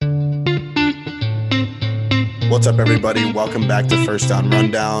What's up, everybody? Welcome back to First Down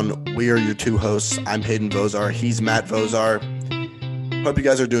Rundown. We are your two hosts. I'm Hayden Vozar. He's Matt Vozar. Hope you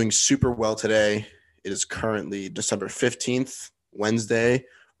guys are doing super well today. It is currently December 15th, Wednesday.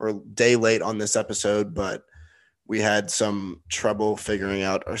 We're a day late on this episode, but we had some trouble figuring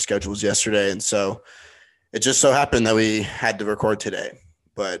out our schedules yesterday, and so it just so happened that we had to record today.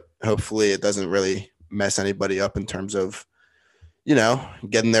 But hopefully it doesn't really mess anybody up in terms of,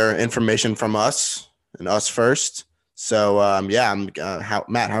 getting their information from us and us first. So,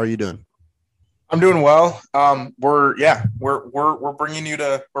 Matt, how are you doing? I'm doing well. We're bringing you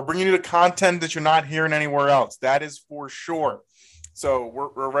to content that you're not hearing anywhere else. That is for sure. So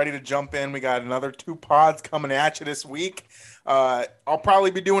we're ready to jump in. We got another 2 pods coming at you this week. I'll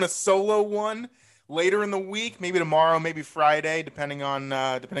probably be doing a solo one later in the week, maybe tomorrow, maybe Friday, depending on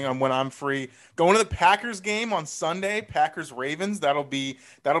when I'm free. Going to the Packers game on Sunday, Packers Ravens. That'll be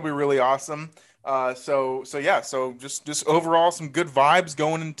really awesome. So just overall some good vibes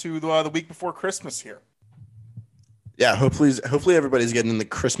going into the week before Christmas here. Yeah, hopefully everybody's getting in the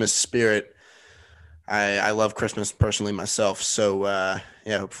Christmas spirit. I love Christmas personally myself. So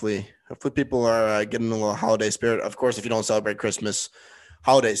hopefully people are getting a little holiday spirit. Of course, if you don't celebrate Christmas,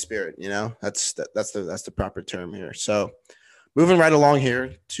 holiday spirit, that's the proper term here. So moving right along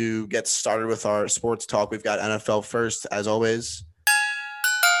here to get started with our sports talk, we've got NFL first, as always.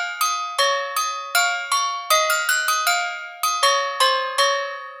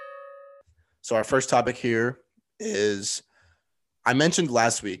 So our first topic here is, I mentioned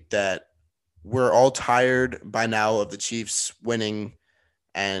last week that we're all tired by now of the Chiefs winning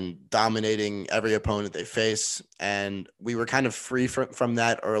and dominating every opponent they face. And we were kind of free from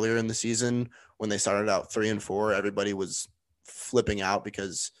that earlier in the season when they started out 3-4. Everybody was flipping out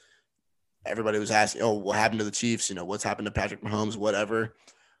because everybody was asking, oh, what happened to the Chiefs? What's happened to Patrick Mahomes, whatever.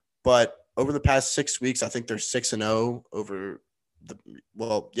 But over the past 6 weeks, I think they're 6-0 over they're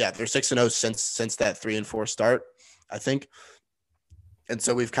 6-0 since that 3-4 start, I think. And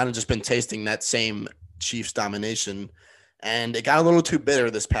so we've kind of just been tasting that same Chiefs domination. And it got a little too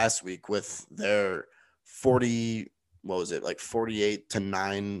bitter this past week with their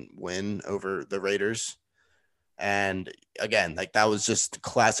 48-9 win over the Raiders. And again, that was just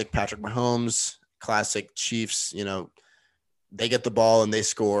classic Patrick Mahomes, classic Chiefs. They get the ball and they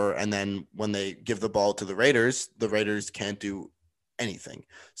score. And then when they give the ball to the Raiders can't do anything.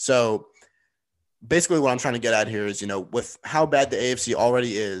 So basically what I'm trying to get at here is, with how bad the AFC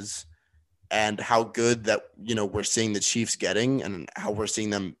already is, and how good that, we're seeing the Chiefs getting and how we're seeing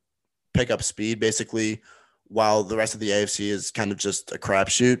them pick up speed, basically, while the rest of the AFC is kind of just a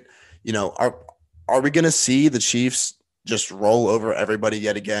crapshoot. Are we going to see the Chiefs just roll over everybody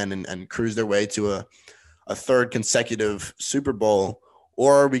yet again and cruise their way to a third consecutive Super Bowl?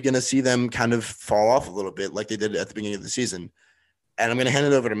 Or are we going to see them kind of fall off a little bit like they did at the beginning of the season? And I'm going to hand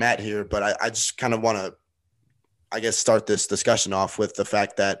it over to Matt here, but I just kind of want to, start this discussion off with the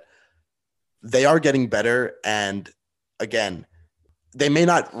fact that they are getting better. And again, they may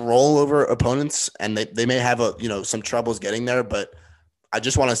not roll over opponents and they may have some troubles getting there, but I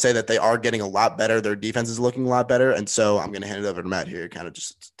just want to say that they are getting a lot better. Their defense is looking a lot better. And so I'm going to hand it over to Matt here, kind of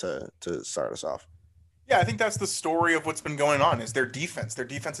just to start us off. Yeah, I think that's the story of what's been going on is their defense. Their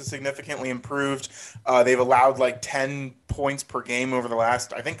defense has significantly improved. They've allowed 10 points per game over the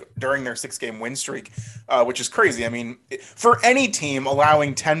last, I think, during their 6-game win streak, which is crazy. I mean, for any team,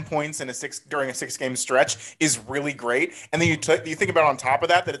 allowing 10 points during a 6-game stretch is really great. And then you think about on top of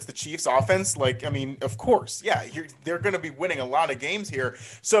that it's the Chiefs offense. Of course, yeah, they're going to be winning a lot of games here.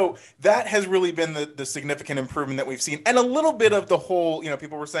 So that has really been the significant improvement that we've seen. And a little bit of the whole,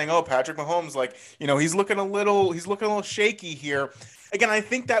 people were saying, oh, Patrick Mahomes, he's looking a little shaky here. Again, I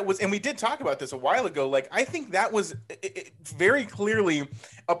think that was, and we did talk about this a while ago, I think that was very clearly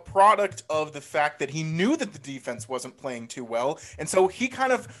a product of the fact that he knew that the defense wasn't playing too well. And so he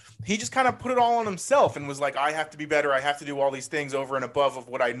just kind of put it all on himself and was like, I have to be better. I have to do all these things over and above of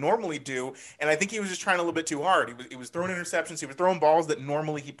what I normally do. And I think he was just trying a little bit too hard. He was throwing interceptions. He was throwing balls that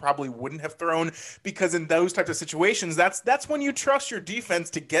normally he probably wouldn't have thrown, because in those types of situations, that's when you trust your defense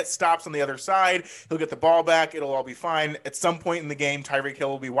to get stops on the other side. He'll get the ball back. It'll all be fine. At some point in the game, Tyreek Hill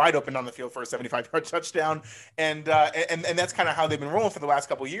will be wide open on the field for a 75-yard touchdown. And that's kind of how they've been rolling for the last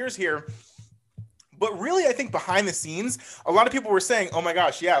couple of years here. But really, I think behind the scenes, a lot of people were saying, "Oh my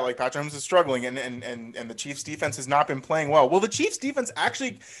gosh, yeah, like Patrick Mahomes is struggling, and the Chiefs defense has not been playing well." Well, the Chiefs defense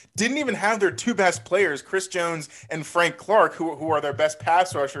actually didn't even have their two best players, Chris Jones and Frank Clark, who are their best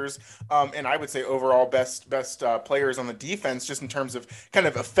pass rushers, and I would say overall best players on the defense, just in terms of kind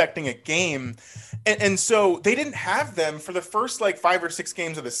of affecting a game. And so they didn't have them for the first like 5 or 6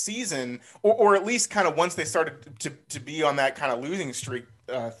 games of the season, or at least kind of once they started to be on that kind of losing streak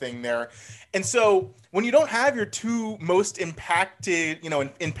thing there. And so when you don't have your two most impactful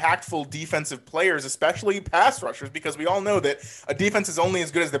defensive players, especially pass rushers, because we all know that a defense is only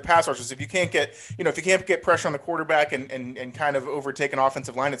as good as their pass rushers. If you can't get pressure on the quarterback and kind of overtake an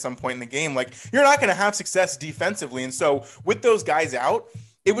offensive line at some point in the game, like you're not going to have success defensively. And so with those guys out,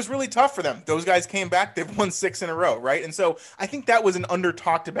 it was really tough for them. Those guys came back. They've won 6 in a row, right? And so I think that was an under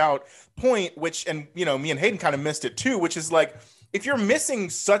talked about point, which, and me and Hayden kind of missed it too, which is like, if you're missing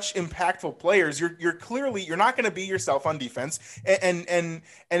such impactful players, you're clearly you're not going to be yourself on defense, and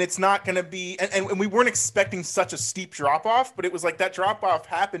it's not going to be, and we weren't expecting such a steep drop off, but it was like that drop off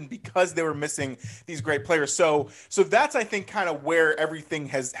happened because they were missing these great players. So that's, I think, kind of where everything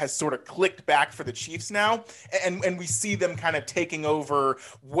has sort of clicked back for the Chiefs now, and we see them kind of taking over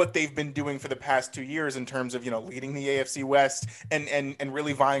what they've been doing for the past 2 years in terms of leading the AFC West and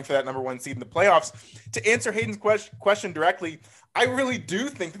really vying for that number 1 seed in the playoffs. To answer Hayden's question directly, I really do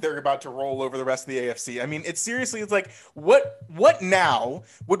think that they're about to roll over the rest of the AFC. I mean, it's like, what now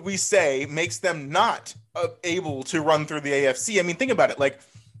would we say makes them not able to run through the AFC? I mean, think about it. Like,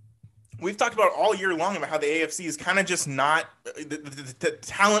 we've talked about all year long about how the AFC is kind of just not, the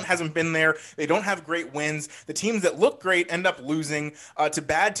talent hasn't been there. They don't have great wins. The teams that look great end up losing to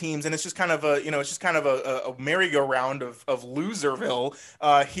bad teams, and it's just kind of a merry-go-round of Loserville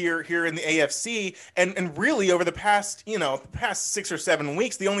here in the AFC. And really over the past 6 or 7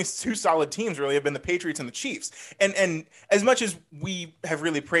 weeks, the only 2 solid teams really have been the Patriots and the Chiefs. And as much as we have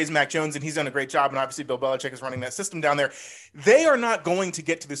really praised Mac Jones and he's done a great job, and obviously Bill Belichick is running that system down there, they are not going to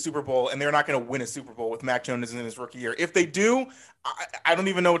get to the Super Bowl, and they're not going to win a Super Bowl with Mac Jones in his rookie year. If they do, I don't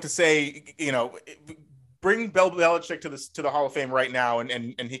even know what to say. Bring Bill Belichick to the Hall of Fame right now,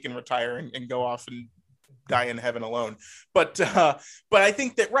 and he can retire and go off and die in heaven alone. But I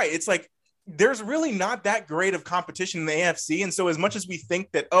think that, right, it's like, there's really not that great of competition in the AFC. And so as much as we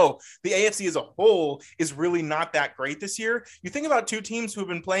think that, the AFC as a whole is really not that great this year, you think about 2 teams who have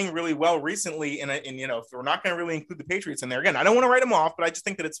been playing really well recently. And if we're not going to really include the Patriots in there, again, I don't want to write them off, but I just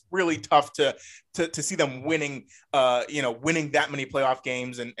think that it's really tough to see them winning that many playoff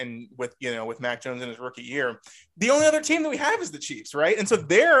games and with Mac Jones in his rookie year. The only other team that we have is the Chiefs, right? And so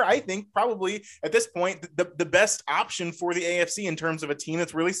they're, I think, probably at this point, the best option for the AFC in terms of a team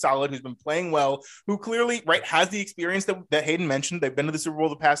that's really solid, who's been playing well, who clearly, right, has the experience that Hayden mentioned. They've been to the Super Bowl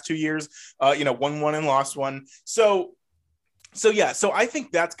the past 2 years, won one and lost one. So I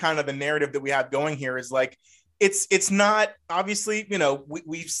think that's kind of the narrative that we have going here, is like, it's not, obviously,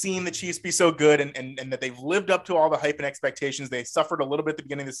 we've seen the Chiefs be so good and that they've lived up to all the hype and expectations. They suffered a little bit at the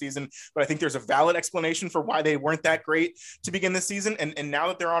beginning of the season, but I think there's a valid explanation for why they weren't that great to begin the season. And now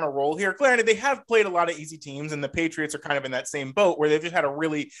that they're on a roll here, granted, they have played a lot of easy teams, and the Patriots are kind of in that same boat where they've just had a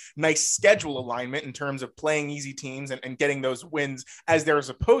really nice schedule alignment in terms of playing easy teams and getting those wins as they're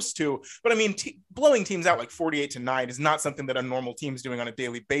supposed to. But I mean, blowing teams out like 48-9 is not something that a normal team is doing on a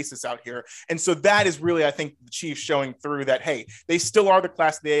daily basis out here. And so that is really, I think, the Chiefs showing through that, hey, they still are the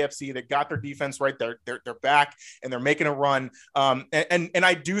class of the AFC. They got their defense right. They're back and they're making a run. And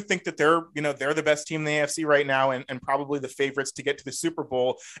I do think that they're the best team in the AFC right now, and probably the favorites to get to the Super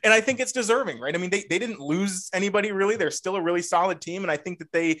Bowl. And I think it's deserving, right? I mean, they didn't lose anybody really. They're still a really solid team. And I think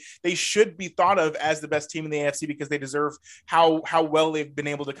that they should be thought of as the best team in the AFC because they deserve how well they've been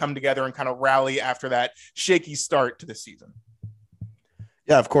able to come together and kind of rally after that shaky start to the season.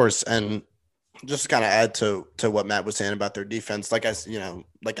 Yeah, of course. And just to kind of add to what Matt was saying about their defense, like I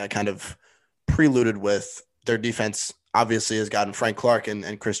kind of preluded with, their defense obviously has gotten Frank Clark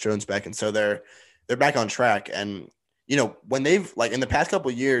and Chris Jones back. And so they're back on track. And, when they've, like, in the past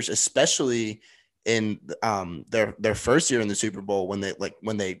couple of years, especially in their first year in the Super Bowl,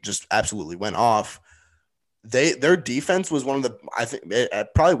 when they just absolutely went off, their defense was one of the, I think it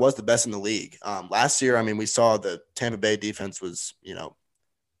probably was the best in the league. Last year, I mean, we saw the Tampa Bay defense was,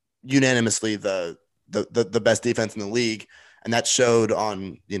 unanimously the best defense in the league, and that showed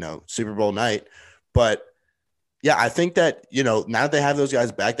on Super Bowl night. But yeah, I think that now that they have those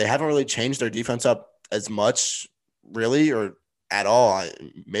guys back, they haven't really changed their defense up as much, really, or at all.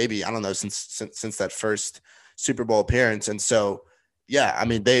 Maybe, I don't know, since that first Super Bowl appearance. And so yeah, I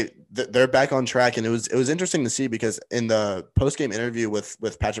mean, they're back on track, and it was interesting to see, because in the post-game interview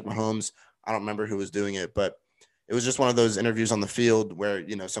with Patrick Mahomes I don't remember who was doing it, but it was just one of those interviews on the field where,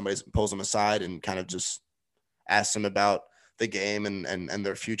 you know, somebody pulls them aside and kind of just asks them about the game and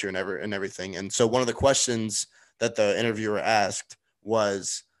their future and everything. And so one of the questions that the interviewer asked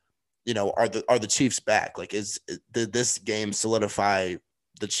was, you know, are the Chiefs back? Like, did this game solidify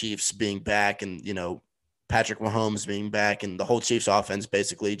the Chiefs being back and, you know, Patrick Mahomes being back and the whole Chiefs offense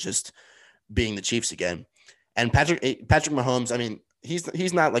basically just being the Chiefs again? And Patrick Mahomes, I mean,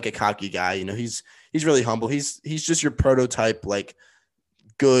 he's not like a cocky guy, you know, he's really humble. He's just your prototype, like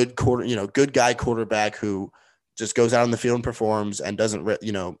good guy quarterback who just goes out on the field and performs and doesn't,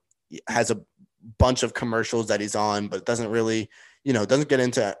 you know, has a bunch of commercials that he's on, but doesn't really, you know, doesn't get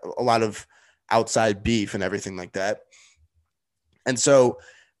into a lot of outside beef and everything like that. And so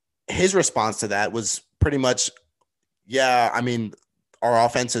his response to that was pretty much, yeah, I mean, our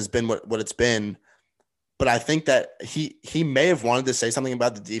offense has been what it's been, but I think that he may have wanted to say something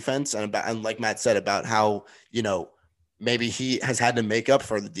about the defense and like Matt said, about how, you know, maybe he has had to make up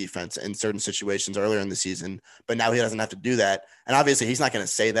for the defense in certain situations earlier in the season, but now he doesn't have to do that. And obviously he's not going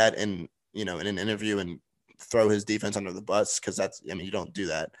to say that in an interview and throw his defense under the bus, because you don't do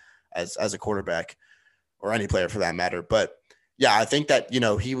that as a quarterback or any player for that matter. But yeah, I think that, you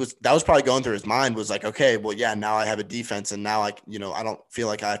know, that was probably going through his mind, was like, okay, well, yeah, now I have a defense and now I don't feel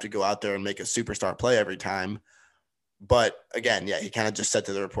like I have to go out there and make a superstar play every time. But again, yeah, he kind of just said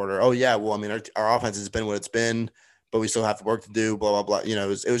to the reporter, oh yeah, well, I mean, our offense has been what it's been, but we still have work to do, blah, blah, blah. You know,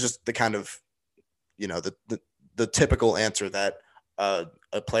 it was just the kind of, you know, the typical answer that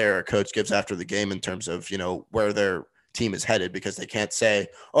a player or coach gives after the game in terms of, you know, where their team is headed, because they can't say,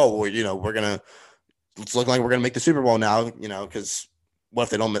 oh, well, you know, it's looking like we're going to make the Super Bowl now, you know, because what if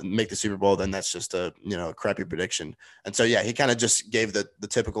they don't make the Super Bowl? Then that's just a crappy prediction. And so, yeah, he kind of just gave the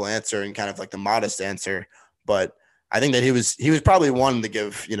typical answer and kind of like the modest answer. But I think that he was probably wanting to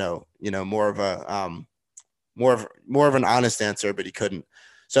give, more of a, more of an honest answer, but he couldn't.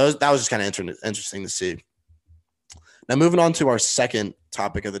 So that was just kind of interesting to see. Now, moving on to our second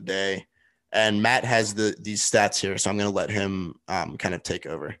topic of the day, and Matt has these stats here, so I'm going to let him kind of take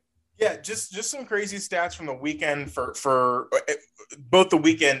over. Yeah, just some crazy stats from the weekend for both the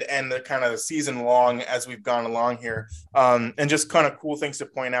weekend and the kind of season long as we've gone along here, and just kind of cool things to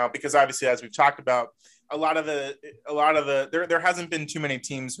point out, because obviously, as we've talked about, a lot of the there hasn't been too many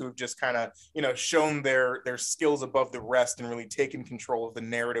teams who have just kind of, shown their skills above the rest and really taken control of the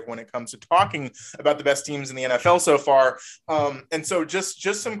narrative when it comes to talking about the best teams in the NFL so far. And so just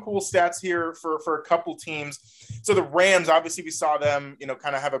some cool stats here for a couple teams. So the Rams, obviously we saw them,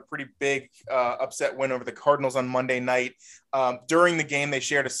 kind of have a pretty big upset win over the Cardinals on Monday night. During the game, they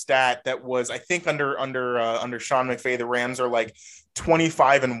shared a stat that was, I think under Sean McVay, the Rams are like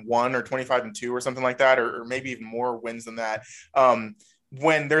 25-1 or 25-2 or something like that, or maybe even more wins than that,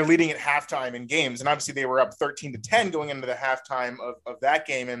 when they're leading at halftime in games. And obviously they were up 13-10 going into the halftime of that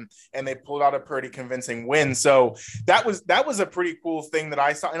game, and they pulled out a pretty convincing win. So that was a pretty cool thing that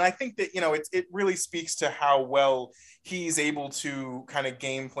I saw. And I think that, it really speaks to how well he's able to kind of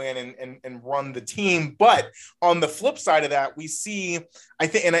game plan and run the team. But on the flip side of that, we see, I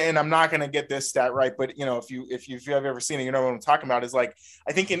think, and I'm not going to get this stat right, but if you've ever seen it, you know what I'm talking about, is like,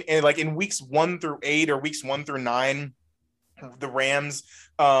 I think in weeks 1 through 8 or weeks 1 through 9, the Rams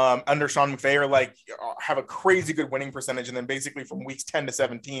under Sean McVay have a crazy good winning percentage, and then basically from weeks 10 to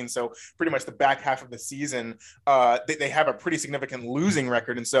 17, so pretty much the back half of the season, they have a pretty significant losing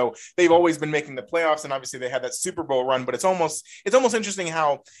record, and so they've always been making the playoffs, and obviously they had that Super Bowl run. But it's almost interesting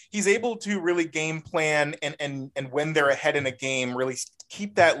how he's able to really game plan and when they're ahead in a game, really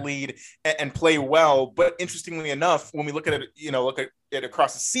keep that lead and play well. But interestingly enough, when we look at it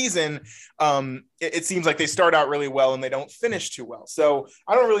across the season, it seems like they start out really well and they don't finish too well. So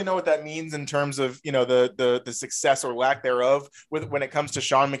I don't really know what that means in terms of the success or lack thereof when it comes to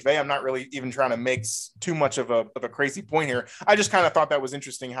Sean McVay. I'm not really even trying to make too much of a crazy point here. I just kind of thought that was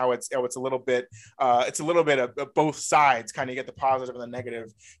interesting how it's a little bit of both sides. Kind of get the positive and the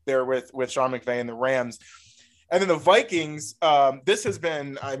negative there with Sean McVay and the Rams. And then the Vikings, this has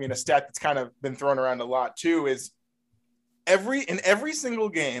been, a stat that's kind of been thrown around a lot too, is in every single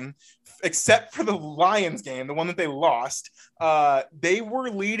game, except for the Lions game, the one that they lost, they were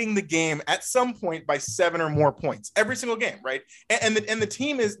leading the game at some point by 7 or more points every single game, right? And the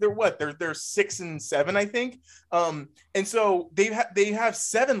team is they're 6-7, I think. And so they have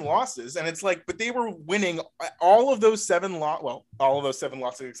 7 losses, and it's like, but they were winning all of those 7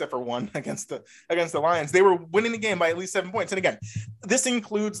 losses except for one against the Lions. They were winning the game by at least 7 points. And again, this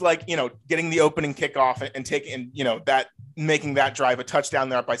includes getting the opening kickoff and taking that making that drive a touchdown.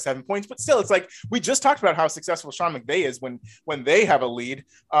 They're up by 7 points, but still, it's like we just talked about how successful Sean McVay is when they have a lead,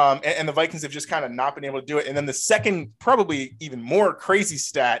 and the Vikings have just kind of not been able to do it. And then the second, probably even more crazy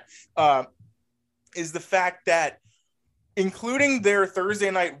stat, is the fact that, including their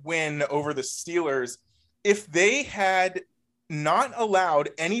Thursday night win over the Steelers, if they had not allowed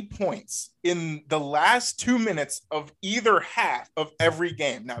any points in the last 2 minutes of either half of every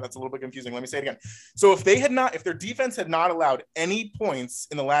game. Now that's a little bit confusing. Let me say it again. So if their defense had not allowed any points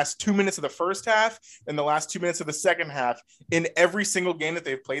in the last 2 minutes of the first half and the last 2 minutes of the second half in every single game that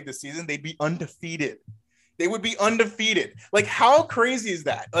they've played this season, they'd be undefeated. They would be undefeated. Like, how crazy is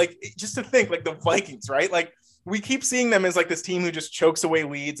that? Like, just to think, like, the Vikings, right? Like, we keep seeing them as like this team who just chokes away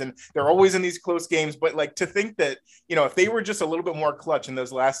leads, and they're always in these close games. But like, to think that, if they were just a little bit more clutch in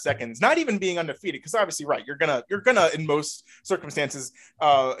those last seconds, not even being undefeated, because obviously, right, you're gonna in most circumstances,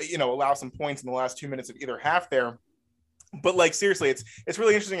 allow some points in the last 2 minutes of either half there. But like, seriously, it's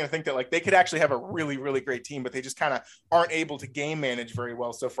really interesting to think that like they could actually have a really, really great team, but they just kind of aren't able to game manage very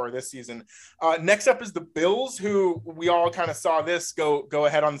well so far this season. Next up is the Bills, who we all kind of saw this go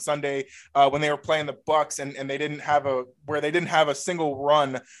ahead on Sunday when they were playing the Bucks, and they didn't have a single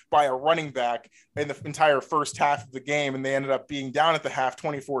run by a running back in the entire first half of the game, and they ended up being down at the half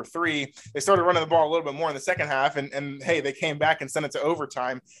 24-3. They started running the ball a little bit more in the second half, and hey, they came back and sent it to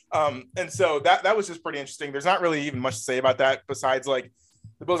overtime. And so that was just pretty interesting. There's not really even much to say about that besides like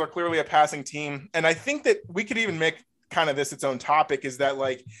the Bills are clearly a passing team. And I think that we could even make kind of this its own topic, is that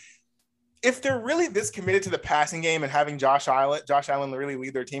like, if they're really this committed to the passing game and having Josh Allen really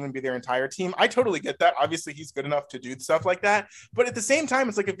lead their team and be their entire team, I totally get that. Obviously, he's good enough to do stuff like that. But at the same time,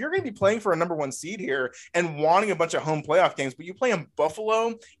 it's like, if you're going to be playing for a number one seed here and wanting a bunch of home playoff games, but you play in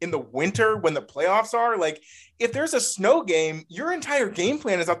Buffalo in the winter when the playoffs are, like, if there's a snow game, your entire game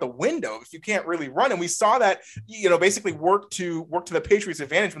plan is out the window if you can't really run. And we saw that, basically work to the Patriots'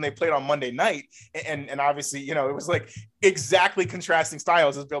 advantage when they played on Monday night. And obviously, it was like exactly contrasting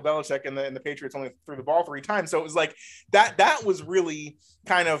styles, as Bill Belichick and the Patriots only threw the ball 3 times. So it was like that was really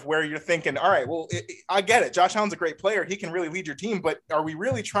kind of where you're thinking, all right, well, I get it. Josh Allen's a great player. He can really lead your team, but are we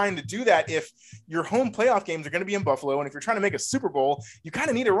really trying to do that if your home playoff games are going to be in Buffalo? And if you're trying to make a Super Bowl, you kind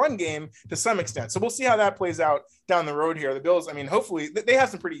of need a run game to some extent. So we'll see how that plays out down the road here. The Bills, I mean, hopefully they have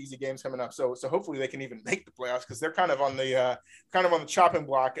some pretty easy games coming up. So hopefully they can even make the playoffs, because they're kind of on the chopping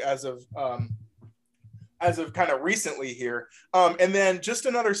block as of kind of recently here. And then just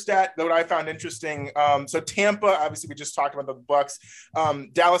another stat that I found interesting. So Tampa, obviously we just talked about the Bucks,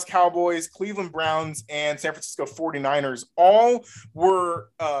 Dallas Cowboys, Cleveland Browns, and San Francisco 49ers all were,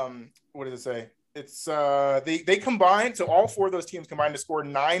 what does it say? It's they combined, so all 4 of those teams combined to score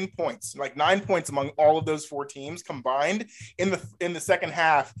 9 points, like 9 points among all of those 4 teams combined in the second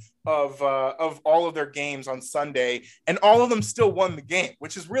half of all of their games on Sunday, and all of them still won the game,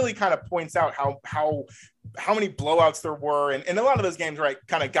 which is really kind of points out how many blowouts there were, and a lot of those games, right,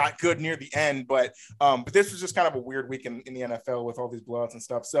 kind of got good near the end, but this was just kind of a weird week in the NFL with all these blowouts and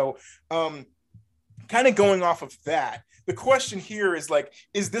stuff. So kind of going off of that, the question here is like,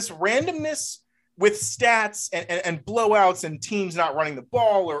 is this randomness with stats and blowouts and teams not running the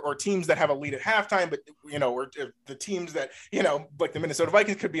ball, or teams that have a lead at halftime, but, or the teams that, like the Minnesota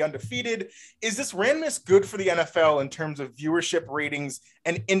Vikings could be undefeated. Is this randomness good for the NFL in terms of viewership ratings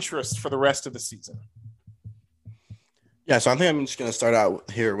and interest for the rest of the season? Yeah, so I think I'm just going to start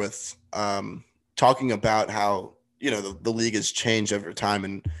out here with talking about how, the league has changed over time.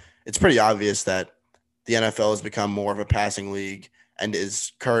 And it's pretty obvious that the NFL has become more of a passing league and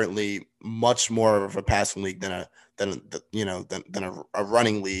is currently much more of a passing league than a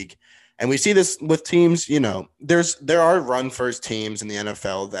running league. And we see this with teams, there are run first teams in the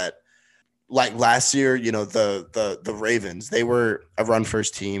NFL that, like last year, the Ravens, they were a run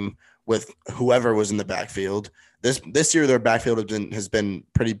first team with whoever was in the backfield. This year their backfield has been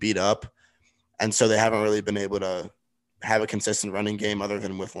pretty beat up, and so they haven't really been able to have a consistent running game other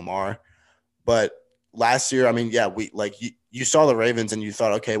than with Lamar. But last year, I mean, yeah, you saw the Ravens and you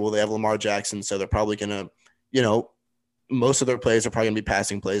thought, okay, well, they have Lamar Jackson, so they're probably going to, most of their plays are probably going to be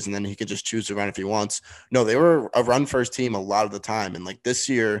passing plays, and then he can just choose to run if he wants. No, they were a run first team a lot of the time. And like this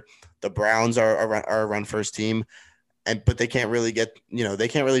year, the Browns are a run first team, but they can't really they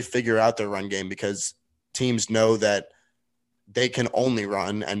can't really figure out their run game because teams know that they can only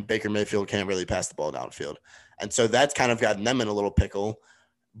run, and Baker Mayfield can't really pass the ball downfield. And so that's kind of gotten them in a little pickle.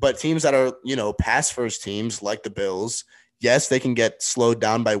 But teams that are, pass first teams like the Bills, yes, they can get slowed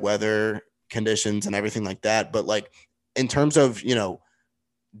down by weather conditions and everything like that. But like in terms of,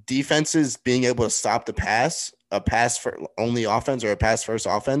 defenses being able to stop the pass, a pass for only offense or a pass first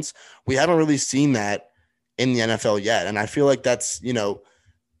offense, we haven't really seen that in the NFL yet. And I feel like that's, you know,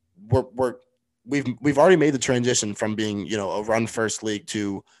 we've already made the transition from being, you know, a run first league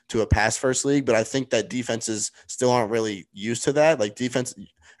to a pass first league. But I think that defenses still aren't really used to that. Like defense,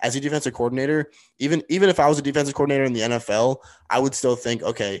 as a defensive coordinator, even if I was a defensive coordinator in the NFL, I would still think,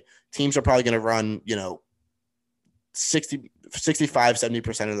 okay, teams are probably going to run, you know, 70%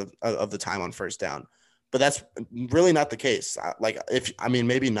 of the time on first down. But that's really not the case. Like,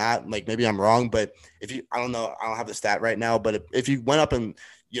 maybe not, like, maybe I'm wrong, but I don't know, I don't have the stat right now, but if you went up and,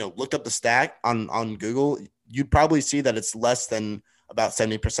 you know, looked up the stat on Google, you'd probably see that it's less than about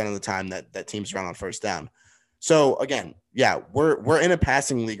 70% of the time that teams run on first down. So again, yeah, we're in a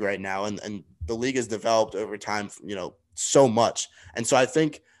passing league right now, and the league has developed over time, you know, so much. And so I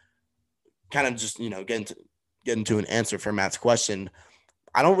think, kind of just, you know, getting to an answer for Matt's question,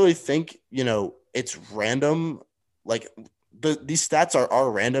 I don't really think, you know, it's random. Like these stats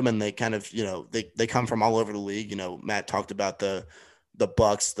are random, and they kind of, you know, they come from all over the league. You know, Matt talked about the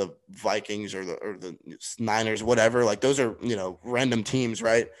Bucks, the Vikings, or the Niners, whatever. Like those are, you know, random teams,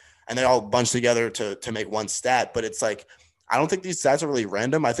 right? And they all bunch together to make one stat. But it's like, I don't think these stats are really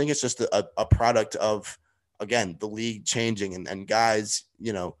random. I think it's just a product of, again, the league changing and guys,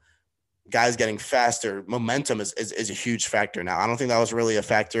 you know, guys getting faster. Momentum is a huge factor now. I don't think that was really a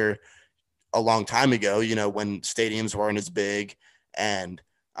factor a long time ago, you know, when stadiums weren't as big and,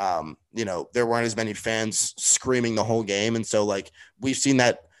 you know, there weren't as many fans screaming the whole game. And so, like, we've seen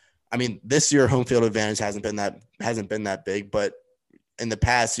that. I mean, this year home field advantage hasn't been that big, but in the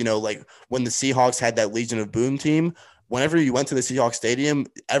past, you know, like when the Seahawks had that Legion of Boom team, whenever you went to the Seahawks stadium,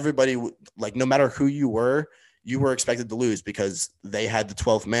 everybody, like, no matter who you were expected to lose because they had the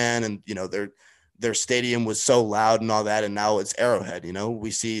 12th man, and, you know, their stadium was so loud and all that. And now it's Arrowhead. You know,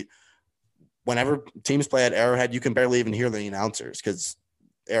 we see whenever teams play at Arrowhead, you can barely even hear the announcers because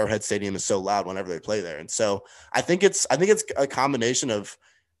Arrowhead Stadium is so loud whenever they play there. And so I think it's a combination of,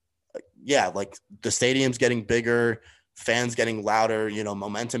 yeah, like the stadium's getting bigger, fans getting louder, you know,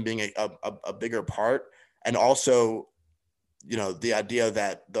 momentum being a bigger part. And also, you know, the idea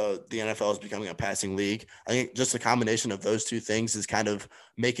that the NFL is becoming a passing league. I think just a combination of those two things is kind of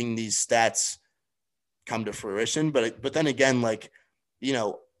making these stats come to fruition. But then again, like, you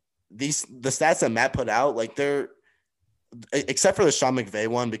know, the stats that Matt put out, like, they're, except for the Sean McVay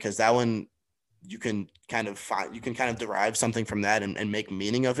one, because that one you can kind of derive something from that and make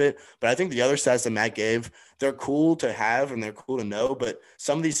meaning of it. But I think the other stats that Matt gave, they're cool to have and they're cool to know. But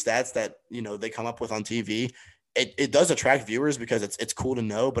some of these stats that, you know, they come up with on TV, it does attract viewers because it's cool to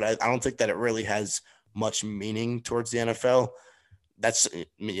know, but I don't think that it really has much meaning towards the NFL. That's,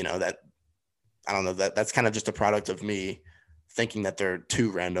 you know, that, I don't know, that's kind of just a product of me thinking that they're too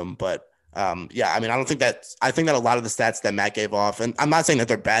random. But yeah, I mean, I think that a lot of the stats that Matt gave off, and I'm not saying that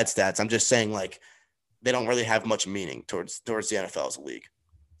they're bad stats, I'm just saying, like, they don't really have much meaning towards the NFL as a league.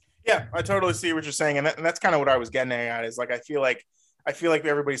 Yeah, I totally see what you're saying. And that's kind of what I was getting at, is like, I feel like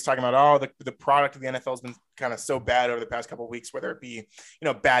everybody's talking about, oh, the product of the NFL has been kind of so bad over the past couple of weeks, whether it be, you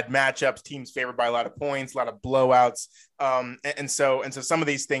know, bad matchups, teams favored by a lot of points, a lot of blowouts. And so some of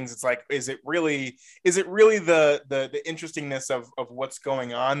these things, it's like, is it really the interestingness of what's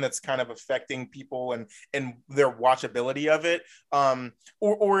going on that's kind of affecting people and their watchability of it?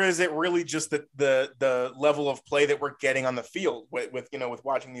 Or is it really just the level of play that we're getting on the field with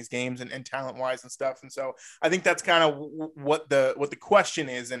watching these games and talent wise and stuff? And so I think that's kind of what the question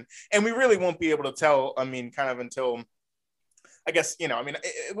is. And we really won't be able to tell, I mean, kind of until, I guess, you know, I mean,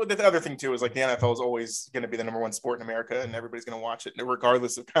 the other thing too is, like, the NFL is always going to be the number one sport in America, and everybody's going to watch it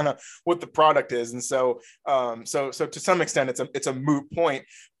regardless of kind of what the product is. And so, so to some extent, it's a moot point.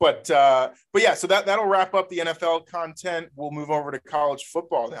 But yeah, so that'll wrap up the NFL content. We'll move over to college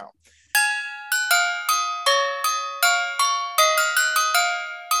football now.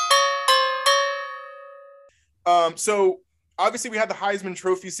 So obviously we had the Heisman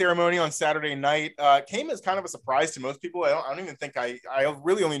Trophy ceremony on Saturday night. Came as kind of a surprise to most people. I don't even think I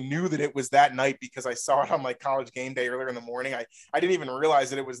really only knew that it was that night because I saw it on, like, College Game Day earlier in the morning. I didn't even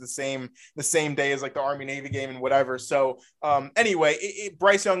realize that it was the same day as, like, the Army Navy game and whatever. So anyway,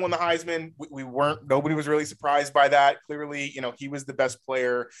 Bryce Young won the Heisman. Nobody was really surprised by that. Clearly, you know, he was the best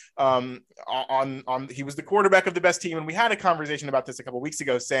player. He was the quarterback of the best team, and we had a conversation about this a couple of weeks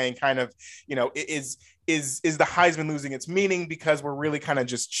ago, saying, kind of, you know, is the Heisman losing its meaning because we're really kind of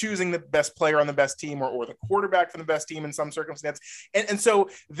just choosing the best player on the best team or the quarterback from the best team in some circumstance. And so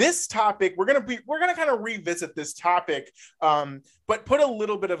this topic, we're going to kind of revisit this topic, but put a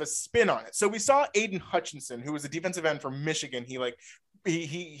little bit of a spin on it. So we saw Aiden Hutchinson, who was a defensive end from Michigan. He, like,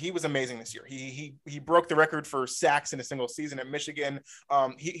 he was amazing this year. He broke the record for sacks in a single season at Michigan.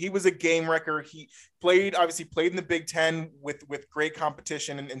 He was a game wrecker. He obviously played in the Big Ten with great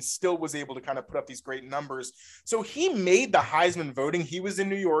competition and still was able to kind of put up these great numbers. So he made the Heisman voting. He was in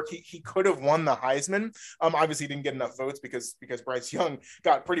New York. He could have won the Heisman. Obviously didn't get enough votes because Bryce Young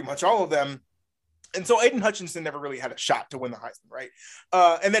got pretty much all of them. And so Aiden Hutchinson never really had a shot to win the Heisman, right?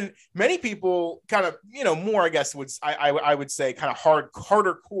 And then many people kind of, more, I guess, I would say kind of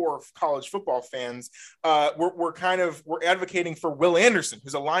harder core college football fans were advocating for Will Anderson,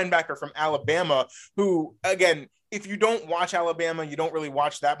 who's a linebacker from Alabama, who, again, if you don't watch Alabama, you don't really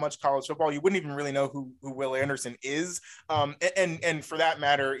watch that much college football, you wouldn't even really know who Will Anderson is. And for that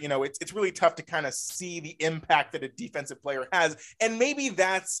matter, it's really tough to kind of see the impact that a defensive player has. And maybe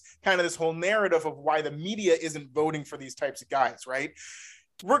that's kind of this whole narrative of why the media isn't voting for these types of guys, right?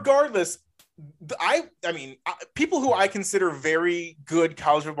 Regardless, people who I consider very good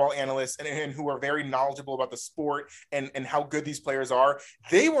college football analysts and who are very knowledgeable about the sport and how good these players are,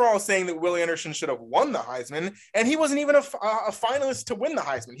 they were all saying that Will Anderson should have won the Heisman, and he wasn't even a finalist to win the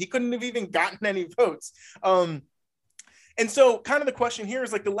Heisman. He couldn't have even gotten any votes. And so kind of the question here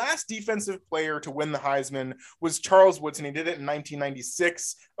is, like, the last defensive player to win the Heisman was Charles Woodson. He did it in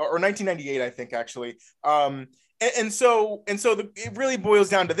 1996 or 1998, I think, actually. And so it really boils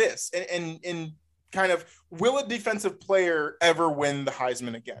down to this, and kind of, will a defensive player ever win the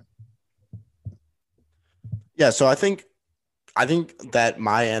Heisman again? Yeah, so I think that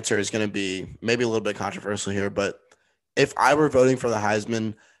my answer is going to be maybe a little bit controversial here, but if I were voting for the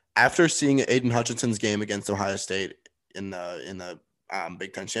Heisman after seeing Aiden Hutchinson's game against Ohio State in the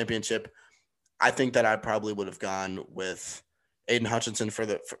Big Ten championship, I think that I probably would have gone with Aiden Hutchinson for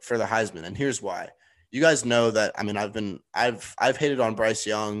the Heisman, and here's why. You guys know that, I mean, I've hated on Bryce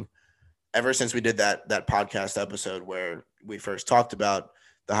Young ever since we did that podcast episode where we first talked about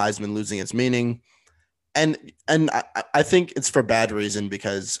the Heisman losing its meaning. And I think it's for bad reason,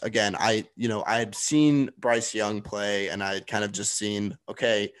 because again, I had seen Bryce Young play and I had kind of just seen,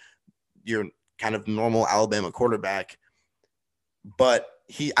 okay, you're kind of normal Alabama quarterback, but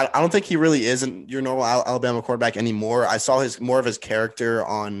I don't think he really isn't your normal Alabama quarterback anymore. I saw more of his character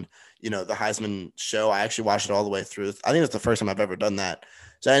on, the Heisman show. I actually watched it all the way through. I think it's the first time I've ever done that.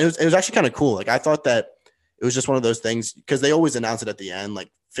 So it was actually kind of cool. Like, I thought that it was just one of those things, because they always announce it at the end, like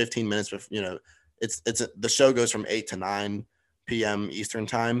 15 minutes before, the show goes from 8 to 9 p.m. Eastern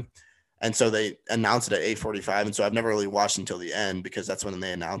time. And so they announce it at 8:45. And so I've never really watched until the end, because that's when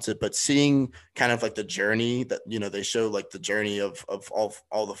they announce it. But seeing kind of like the journey that, they show like the journey of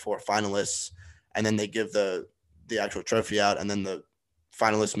all the 4 finalists, and then they give the actual trophy out, and then the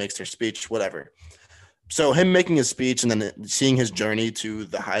finalist makes their speech, whatever. So him making his speech and then seeing his journey to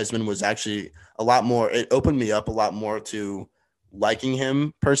the Heisman was actually a lot more, it opened me up a lot more to liking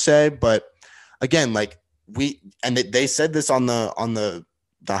him per se. But again, like they said this on the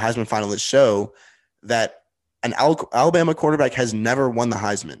Heisman finalist show, that an Alabama quarterback has never won the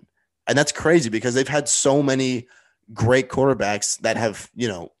Heisman. And that's crazy, because they've had so many great quarterbacks that have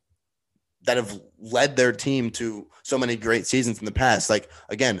led their team to so many great seasons in the past. Like,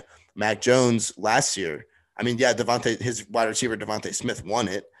 again, Mac Jones last year. I mean, yeah, his wide receiver Devontae Smith won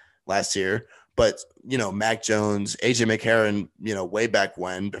it last year, but Mac Jones, AJ McCarron, way back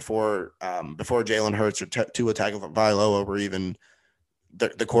when, before Jalen Hurts or Tua Tagovailoa were even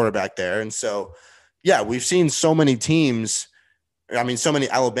the quarterback there. And so, yeah, we've seen so many teams. I mean, so many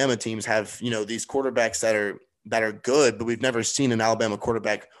Alabama teams have these quarterbacks that are good, but we've never seen an Alabama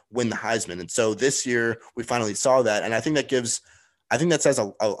quarterback win the Heisman. And so this year we finally saw that. And I think that says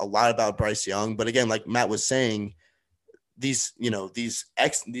a lot about Bryce Young. But again, like Matt was saying, these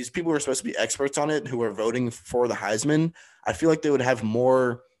people who are supposed to be experts on it, who are voting for the Heisman, I feel like they would have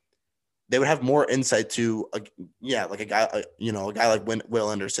more insight to a guy like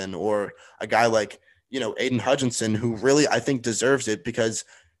Will Anderson, or a guy like, Aiden Hutchinson, who really, I think, deserves it, because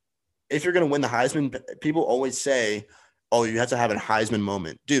if you're going to win the Heisman, people always say, oh, you have to have a Heisman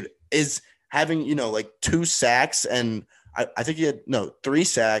moment. Dude, is having, like 2 sacks, and I think he had 3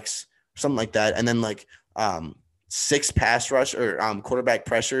 sacks, something like that. And then 6 pass rush or quarterback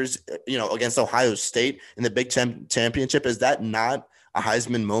pressures, against Ohio State in the Big Ten championship. Is that not a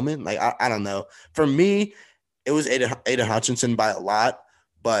Heisman moment? Like, I don't know. For me, it was Aiden Hutchinson by a lot.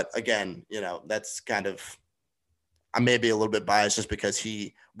 But again, that's kind of, I may be a little bit biased just because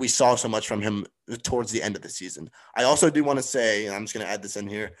we saw so much from him towards the end of the season. I also do want to say, and I'm just going to add this in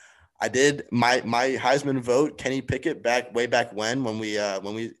here, I did my Heisman vote, Kenny Pickett, way back when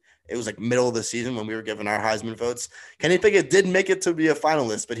it was like middle of the season when we were giving our Heisman votes. Kenny Pickett did make it to be a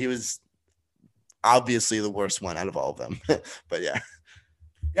finalist, but he was obviously the worst one out of all of them. But yeah.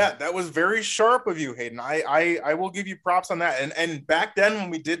 Yeah, that was very sharp of you, Hayden. I will give you props on that. And back then when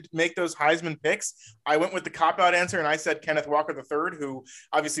we did make those Heisman picks, I went with the cop out answer and I said Kenneth Walker III, who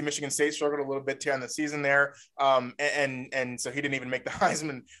obviously Michigan State struggled a little bit to end the season there, and so he didn't even make the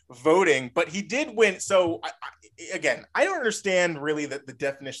Heisman voting, but he did win. So again, I don't understand really the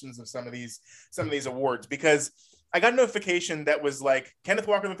definitions of some of these awards, because I got a notification that was like Kenneth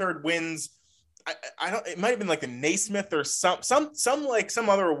Walker III wins. I don't. It might have been like the Naismith or some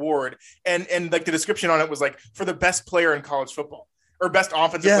other award, and like the description on it was like for the best player in college football or best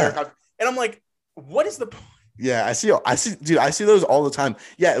offensive player in college. And I'm like, what is the point? Yeah, I see, dude. I see those all the time.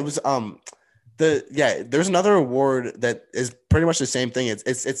 Yeah, it was there's another award that is pretty much the same thing.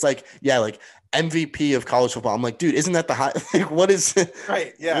 It's like, yeah, like MVP of college football. I'm like, dude, isn't that the high? Like, what is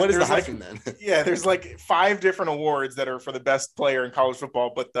right? Yeah, what is the Heisman then? Yeah, there's like 5 different awards that are for the best player in college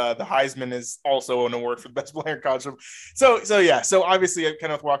football, but the Heisman is also an award for the best player in college football. So yeah, so obviously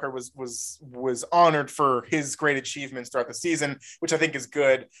Kenneth Walker was honored for his great achievements throughout the season, which I think is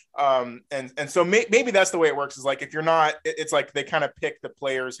good. And so maybe that's the way it works. Is like if you're not, it's like they kind of pick the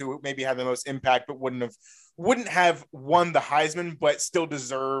players who maybe have the most impact, but wouldn't have won the Heisman, but still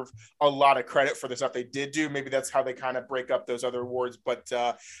deserve a lot of credit for the stuff they did do. Maybe that's how they kind of break up those other awards. But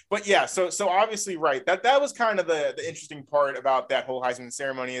yeah, so obviously, right. That was kind of the interesting part about that whole Heisman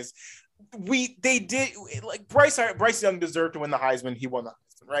ceremony is they did, like Bryce Young deserved to win the Heisman. He won the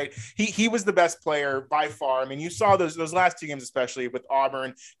Heisman, right? He was the best player by far. I mean, you saw those last 2 games, especially with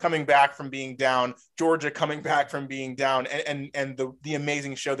Auburn coming back from being down, Georgia coming back from being down, and the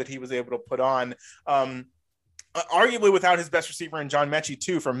amazing show that he was able to put on. Arguably without his best receiver in John Mechie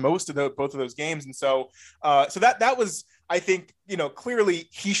too for most of both of those games. And so that was, I think, clearly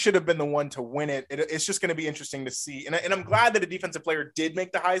he should have been the one to win it. It's just going to be interesting to see. And I'm glad that a defensive player did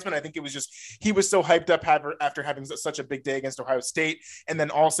make the Heisman. I think it was just, he was so hyped up after having such a big day against Ohio State. And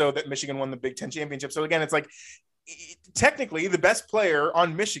then also that Michigan won the Big Ten championship. So again, it's like, technically the best player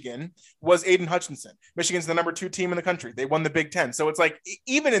on Michigan was Aiden Hutchinson. Michigan's the number 2 team in the country. They won the Big Ten. So it's like,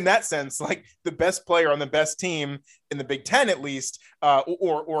 even in that sense, like the best player on the best team in the Big Ten, at least,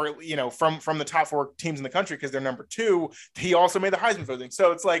 or from the top 4 teams in the country, because they're number 2, he also made the Heisman voting.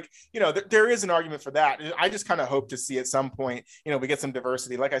 So it's like, there is an argument for that. I just kind of hope to see at some point, we get some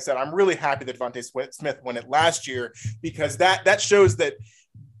diversity. Like I said, I'm really happy that DeVonta Smith won it last year, because that shows that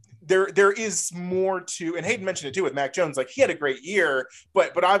there is more to, and Hayden mentioned it too with Mac Jones. Like, he had a great year,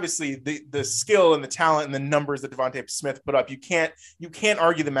 but obviously the skill and the talent and the numbers that DeVonta Smith put up, you can't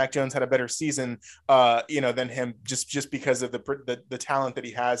argue that Mac Jones had a better season, than him, just because of the talent that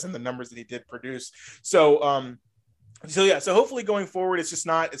he has and the numbers that he did produce. So hopefully going forward, it's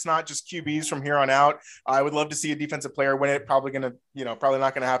not just QBs from here on out. I would love to see a defensive player win it. Probably not going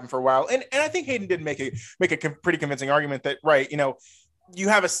to happen for a while. And I think Hayden did make a pretty convincing argument that, right, you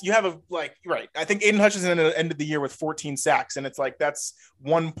have a like, right. I think Aiden Hutchinson ended the year with 14 sacks, and it's like, that's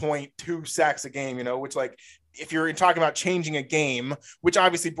 1.2 sacks a game, which, like, if you're talking about changing a game, which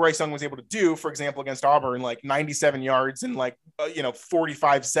obviously Bryce Young was able to do, for example, against Auburn, like 97 yards in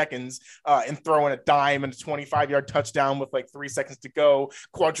 45 seconds, and throwing a dime and a 25-yard touchdown with like 3 seconds to go,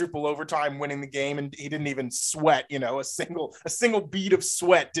 quadruple overtime, winning the game. And he didn't even sweat, a single bead of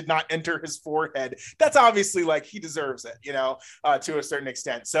sweat did not enter his forehead. That's obviously, like, he deserves it, to a certain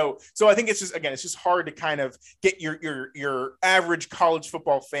extent. So I think it's just hard to kind of get your average college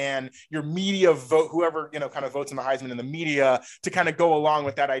football fan, your media vote, whoever, kind of votes in the Heisman in the media, to kind of go along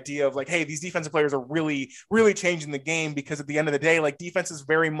with that idea of like, hey, these defensive players are really, really changing the game, because at the end of the day, like, defense is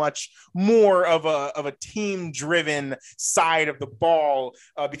very much more of a team driven side of the ball,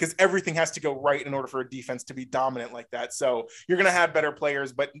 because everything has to go right in order for a defense to be dominant like that. So you're going to have better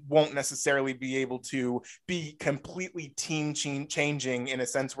players, but won't necessarily be able to be completely team changing in a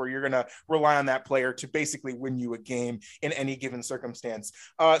sense where you're going to rely on that player to basically win you a game in any given circumstance.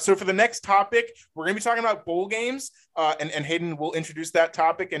 So for the next topic, we're going to be talking about bowl games, and Hayden will introduce that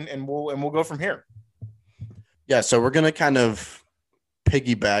topic, and we'll go from here. Yeah, so we're gonna kind of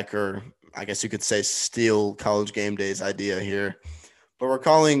piggyback, or I guess you could say steal College Game Day's idea here, but we're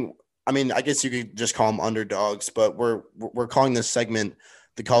calling, I mean, I guess you could just call them underdogs, but we're calling this segment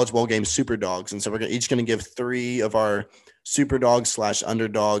the College Bowl Game Super Dogs, and so we're each going to give 3 of our super dogs /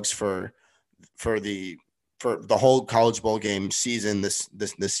 underdogs for the whole College Bowl game season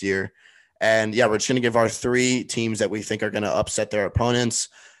this year. And yeah, we're just going to give our 3 teams that we think are going to upset their opponents.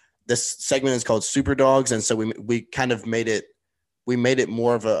 This segment is called Super Dogs, and so we kind of made it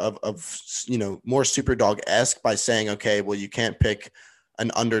more of more Super Dog-esque by saying, okay, well, you can't pick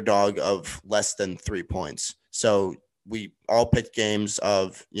an underdog of less than 3 points. So we all picked games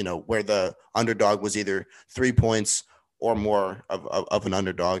of, where the underdog was either 3 points or more of an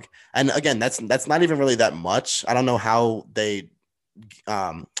underdog. And again, that's not even really that much. I don't know how they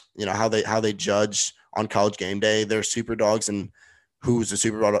how they judge on College Game Day their super dogs and who's a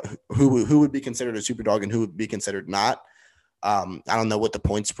super dog, who would be considered a super dog and who would be considered not. I don't know what the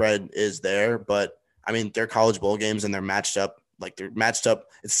point spread is there, but I mean, they're college bowl games and they're matched up. Like they're matched up.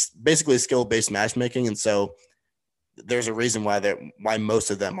 It's basically skill based matchmaking, and so there's a reason why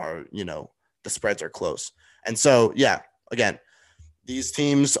most of them are, the spreads are close. And so yeah, again, these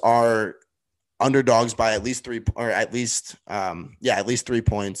teams are underdogs by at least 3 or at least 3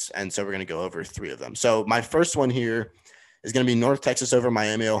 points, and so we're going to go over 3 of them. So my first one here is going to be North Texas over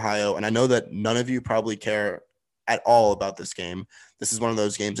Miami, Ohio, and I know that none of you probably care at all about this game. This is one of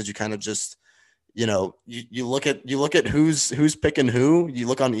those games that you kind of just, you look at who's picking who. You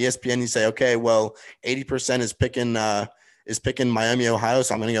look on ESPN, you say, okay, well, 80% is picking Miami, Ohio,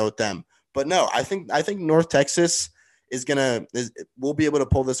 so I'm going to go with them. But no, I think North Texas we'll be able to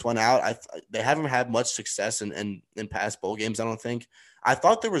pull this one out. They haven't had much success in past bowl games, I don't think. I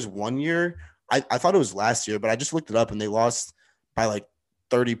thought there was one year, I thought it was last year, but I just looked it up and they lost by like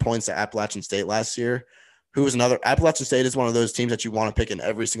 30 points to Appalachian State last year. Who was another? Appalachian State is one of those teams that you want to pick in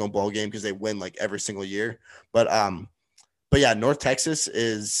every single bowl game because they win like every single year. But yeah, North Texas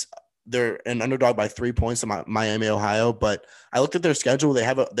they're an underdog by 3 points to Miami, Ohio. But I looked at their schedule. They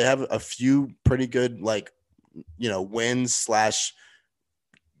have a few pretty good wins /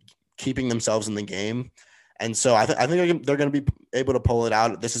 keeping themselves in the game. And so I think they're going to be able to pull it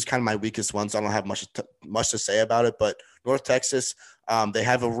out. This is kind of my weakest one, so I don't have much to say about it. But North Texas, they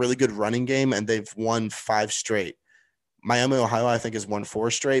have a really good running game, and they've won 5 straight. Miami, Ohio, I think, has won 4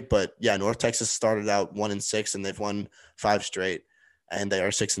 straight. But, yeah, North Texas started out 1-6, and they've won 5 straight. And they are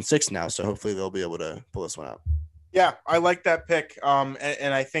 6-6 now, so hopefully they'll be able to pull this one out. Yeah, I like that pick.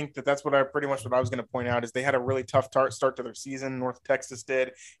 And I think that's what I was going to point out is they had a really tough start to their season. North Texas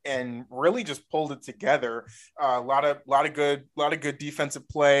did, and really just pulled it together. A lot of good defensive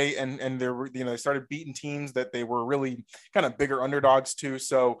play, and they started beating teams that they were really kind of bigger underdogs to.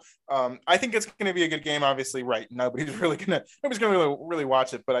 So I think it's going to be a good game. Obviously, right? Nobody's going to really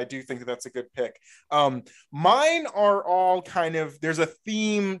watch it, but I do think that's a good pick. Mine are all kind of, there's a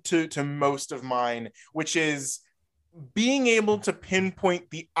theme to most of mine, which is being able to pinpoint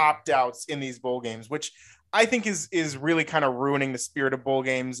the opt-outs in these bowl games, which I think is really kind of ruining the spirit of bowl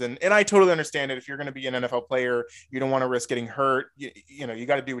games. And I totally understand it. If you're going to be an NFL player, you don't want to risk getting hurt. You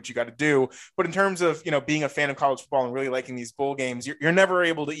got to do what you got to do. But in terms of, being a fan of college football and really liking these bowl games, you're never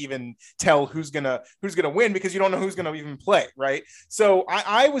able to even tell who's going to win because you don't know who's going to even play. Right. So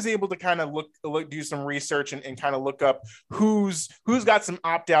I was able to kind of do some research and kind of look up who's got some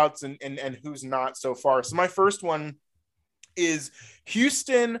opt-outs and who's not so far. So my first one is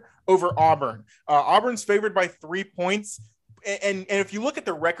Houston over Auburn. Auburn's favored by 3 points. And if you look at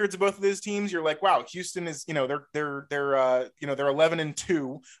the records of both of those teams, you're like, wow, Houston is, they're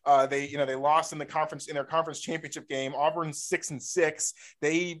 11-2. They lost in their conference championship game. Auburn's 6-6.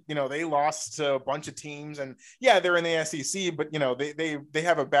 They lost to a bunch of teams, and yeah, they're in the SEC, but they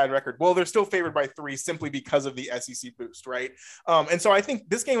have a bad record. Well, they're still favored by 3 simply because of the SEC boost, right? And so I think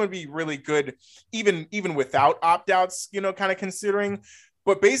this game would be really good, even without opt-outs, kind of considering.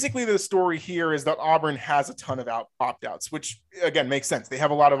 But basically, the story here is that Auburn has a ton of opt-outs, which, again, makes sense. They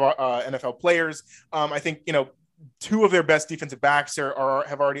have a lot of NFL players. I think, 2 of their best defensive backs have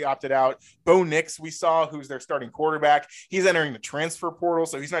already opted out. Bo Nix, we saw, who's their starting quarterback. He's entering the transfer portal,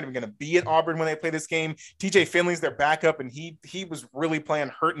 so he's not even going to be at Auburn when they play this game. TJ Finley's their backup, and he was really playing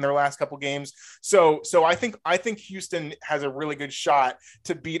hurt in their last couple games. So I think Houston has a really good shot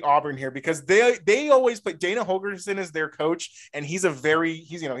to beat Auburn here because they always play. Dana Holgorsen is their coach, and he's a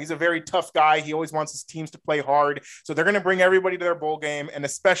very tough guy. He always wants his teams to play hard. So they're going to bring everybody to their bowl game, and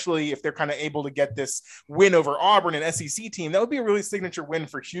especially if they're kind of able to get this win over Auburn, an SEC team, that would be a really signature win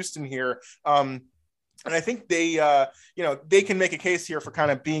for Houston here. And I think they can make a case here for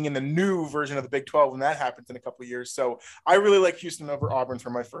kind of being in the new version of the Big 12 when that happens in a couple of years. So I really like Houston over Auburn for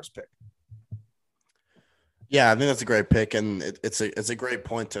my first pick. Yeah, I think that's a great pick, and it's a great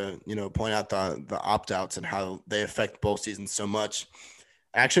point to point out the opt-outs and how they affect bowl seasons so much.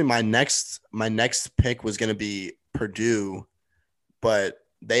 Actually, my next pick was going to be Purdue, but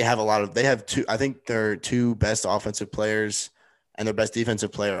they have 2. I think their 2 best offensive players and their best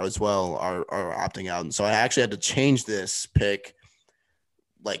defensive player as well are opting out. And so I actually had to change this pick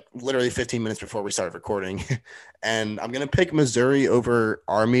like literally 15 minutes before we started recording. And I'm going to pick Missouri over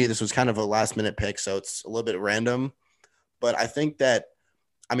Army. This was kind of a last minute pick, so it's a little bit random, but I think that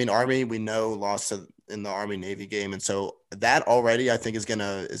I mean, Army, we know lost in the Army Navy game, and so that already I think is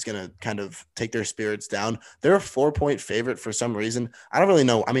gonna kind of take their spirits down. They're a 4-point favorite for some reason. I don't really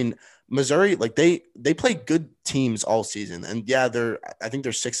know. I mean, Missouri, like they play good teams all season, and yeah, I think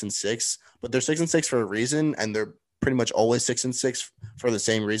they're 6-6, but they're 6-6 for a reason, and they're pretty much always 6-6 for the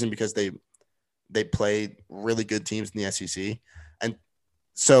same reason because they play really good teams in the SEC, and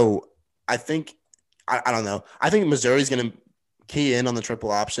so I think I don't know. I think Missouri's gonna key in on the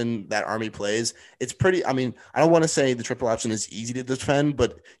triple option that Army plays. It's pretty, I mean, I don't want to say the triple option is easy to defend,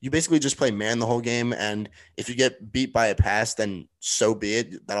 but you basically just play man the whole game. And if you get beat by a pass, then so be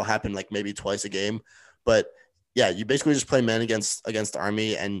it. That'll happen like maybe twice a game. But yeah, you basically just play man against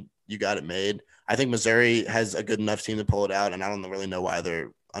Army and you got it made. I think Missouri has a good enough team to pull it out. And I don't really know why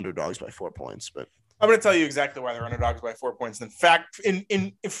they're underdogs by 4 points, but I'm going to tell you exactly why they're underdogs by 4 points. In fact,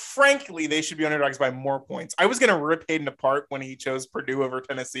 frankly, they should be underdogs by more points. I was going to rip Hayden apart when he chose Purdue over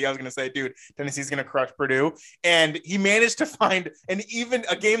Tennessee. I was going to say, dude, Tennessee's going to crush Purdue. And he managed to find a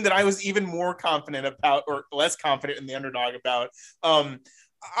game that I was even more confident about, or less confident in the underdog about.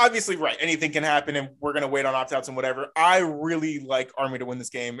 Obviously, right. Anything can happen, and we're going to wait on opt-outs and whatever. I really like Army to win this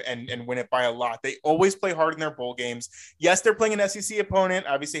game and win it by a lot. They always play hard in their bowl games. Yes, they're playing an SEC opponent.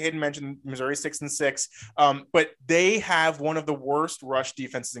 Obviously, Hayden mentioned Missouri 6-6, but they have one of the worst rush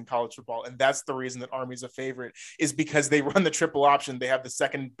defenses in college football, and that's the reason that Army's a favorite, is because they run the triple option. They have the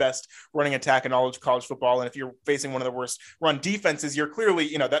second best running attack in all of college football, and if you're facing one of the worst run defenses, you're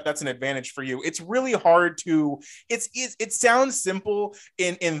clearly, that's an advantage for you. It's really hard to. It sounds simple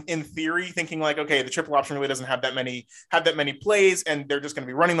in theory, thinking like, okay, the triple option really doesn't have that many plays, and they're just going to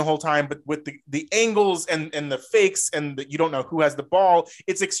be running the whole time. But with the angles and the fakes, and you don't know who has the ball,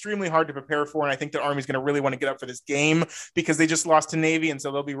 it's extremely hard to prepare for. And I think that Army's going to really want to get up for this game because they just lost to Navy, and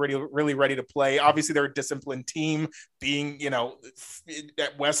so they'll be really ready to play. Obviously, they're a disciplined team, being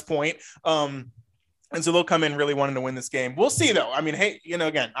at West Point. And so they'll come in really wanting to win this game. We'll see, though. I mean, hey,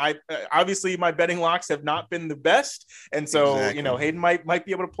 again, I obviously my betting locks have not been the best, and so exactly. Hayden might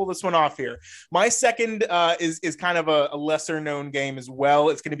be able to pull this one off here. My second is kind of a lesser known game as well.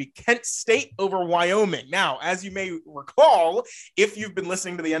 It's going to be Kent State over Wyoming. Now, as you may recall, if you've been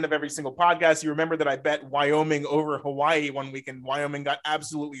listening to the end of every single podcast, you remember that I bet Wyoming over Hawaii one week, and Wyoming got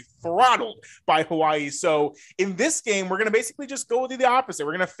absolutely throttled by Hawaii. So in this game, we're going to basically just go with the opposite.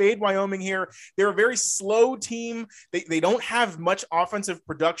 We're going to fade Wyoming here. They're a very slow team. They don't have much offensive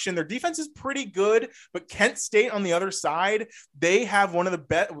production. Their defense is pretty good, but Kent State on the other side, they have one of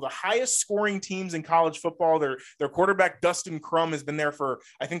the highest scoring teams in college football. Their quarterback Dustin Crum has been there for,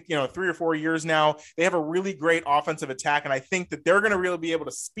 I think, 3 or 4 years now. They have a really great offensive attack, and I think that they're going to really be able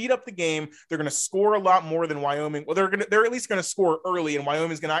to speed up the game. They're going to score a lot more than Wyoming. Well, they're at least going to score early, and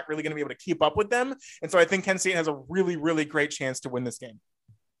Wyoming's not really going to be able to keep up with them. And so I think Kent State has a really, really great chance to win this game.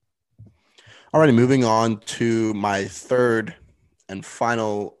 Alrighty, moving on to my third and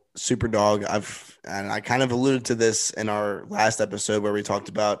final super dog. I kind of alluded to this in our last episode where we talked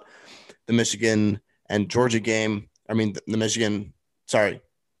about the Michigan and Georgia game. I mean, the Michigan. Sorry,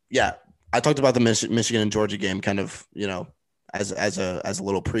 yeah, I talked about the Michigan and Georgia game, kind of, as a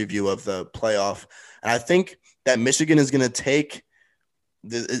little preview of the playoff. And I think that Michigan is going to take.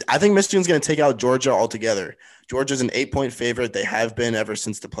 I think Michigan's going to take out Georgia altogether. Georgia's an 8-point favorite. They have been ever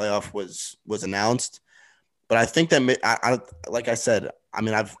since the playoff was announced. But I think that, like I said, I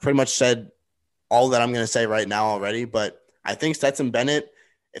mean, I've pretty much said all that I'm going to say right now already. But I think Stetson Bennett,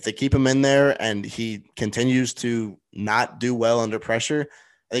 if they keep him in there and he continues to not do well under pressure,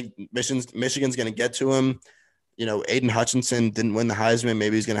 I think Michigan's going to get to him. Aiden Hutchinson didn't win the Heisman.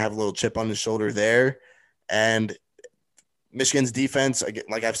 Maybe he's going to have a little chip on his shoulder there. And Michigan's defense,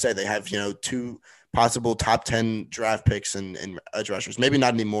 like I've said, they have, 2 possible top 10 draft picks and edge rushers. Maybe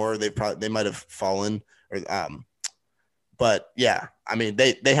not anymore. They might have fallen but yeah, I mean,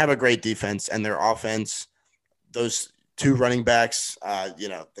 they have a great defense, and their offense, those 2 running backs,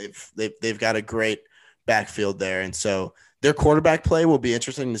 they've got a great backfield there. And so their quarterback play will be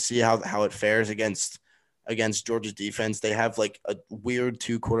interesting to see how it fares against Georgia's defense. They have like a weird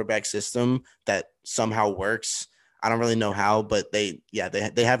 2 quarterback system that somehow works. I don't really know how, but they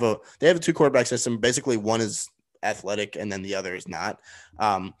have a 2 quarterback system. Basically, one is athletic and then the other is not.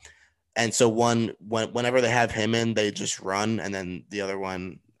 And so whenever they have him in, they just run, and then the other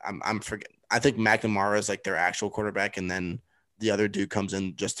one, I think McNamara is like their actual quarterback, and then the other dude comes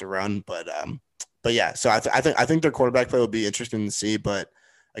in just to run. But yeah, so I think their quarterback play will be interesting to see. But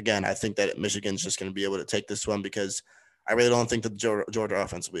again, I think that Michigan's just going to be able to take this one because I really don't think that the Georgia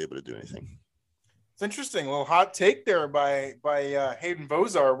offense will be able to do anything. It's interesting. A little hot take there by Hayden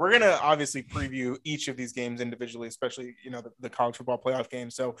Vozar. We're gonna obviously preview each of these games individually, especially the college football playoff game.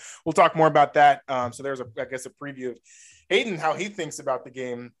 So we'll talk more about that. So there's I guess a preview of Hayden, how he thinks about the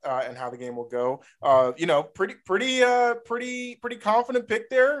game and how the game will go. Pretty confident pick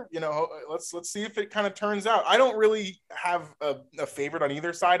there. Let's see if it kind of turns out. I don't really have a favorite on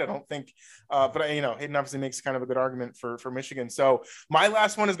either side. I don't think, but Hayden obviously makes kind of a good argument for Michigan. So my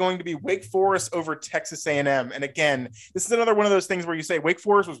last one is going to be Wake Forest over Texas A&M. And again, this is another one of those things where you say Wake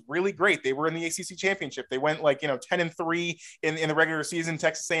Forest was really great. They were in the ACC championship. They went 10-3 in the regular season.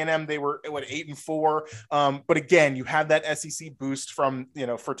 Texas A&M, they were 8-4. But again, you have that SEC boost from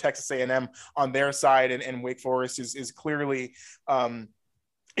for Texas A&M on their side, and Wake Forest is clearly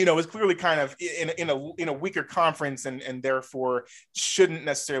is clearly kind of in a weaker conference and therefore shouldn't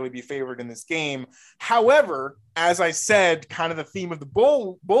necessarily be favored in this game. However, as I said, kind of the theme of the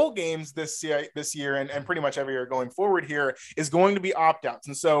bowl games this year and pretty much every year going forward here is going to be opt-outs.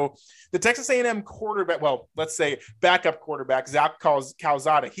 And so the Texas A&M quarterback, well, let's say backup quarterback, Zach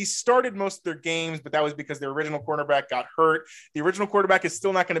Calzada, he started most of their games, but that was because their original quarterback got hurt. The original quarterback is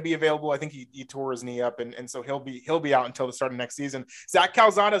still not going to be available. I think he tore his knee up, and so he'll be out until the start of next season. Zach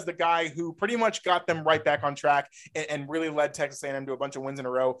Calzada is the guy who pretty much got them right back on track and really led Texas A&M to a bunch of wins in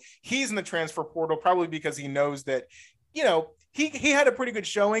a row. He's in the transfer portal probably because he knows that he had a pretty good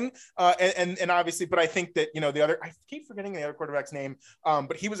showing, and obviously, but I think that the other, I keep forgetting the other quarterback's name,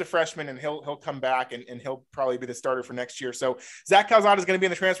 but he was a freshman and he'll come back and he'll probably be the starter for next year. So Zach Calzada is going to be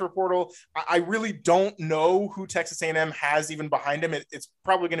in the transfer portal. I really don't know who Texas A&M has even behind him. It's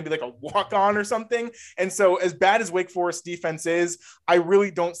probably going to be like a walk-on or something. And so as bad as Wake Forest defense is, I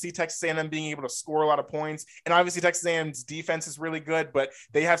really don't see Texas A&M being able to score a lot of points. And obviously Texas A&M's defense is really good, but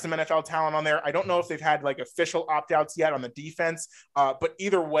they have some NFL talent on there. I don't know if they've had official opt-outs yet on the defense. But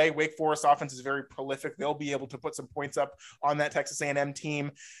either way, Wake Forest offense is very prolific. They'll be able to put some points up on that Texas A&M team.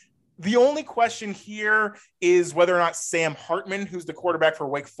 The only question here is whether or not Sam Hartman, who's the quarterback for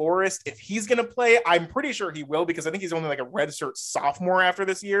Wake Forest, if he's going to play. I'm pretty sure he will, because I think he's only a redshirt sophomore after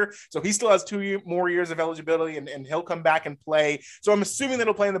this year. So he still has 2 more years of eligibility, and he'll come back and play. So I'm assuming that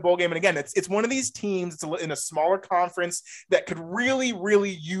he'll play in the bowl game. And again, it's one of these teams in a smaller conference that could really,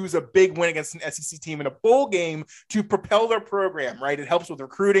 really use a big win against an SEC team in a bowl game to propel their program, right? It helps with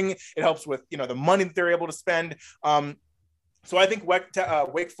recruiting. It helps with, the money that they're able to spend. So I think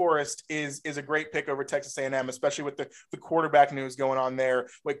Wake Forest is a great pick over Texas A&M, especially with the quarterback news going on there.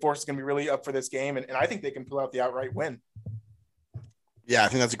 Wake Forest is going to be really up for this game, and I think they can pull out the outright win. Yeah, I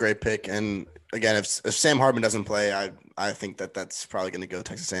think that's a great pick. And again, if Sam Hartman doesn't play, I think that's probably going to go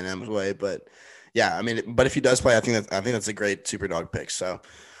Texas A&M's way. But yeah, but if he does play, I think that's a great super dog pick. So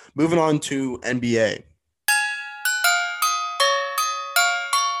moving on to NBA.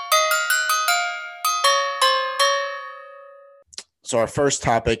 So our first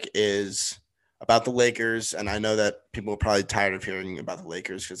topic is about the Lakers, and I know that people are probably tired of hearing about the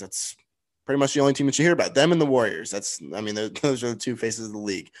Lakers because that's pretty much the only team that you hear about. Them and the Warriors. Those are the two faces of the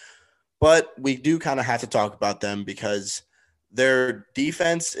league. But we do kind of have to talk about them because their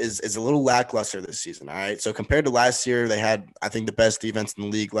defense is a little lackluster this season, all right? So compared to last year, they had, I think, the best defense in the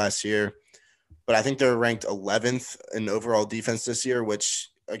league last year. But I think they're ranked 11th in overall defense this year, which,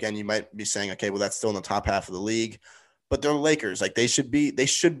 again, you might be saying, okay, well, that's still in the top half of the league. But they're Lakers. They should be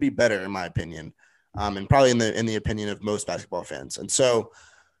better, in my opinion, and probably in the opinion of most basketball fans. And so,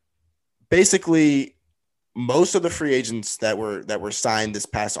 basically, most of the free agents that were signed this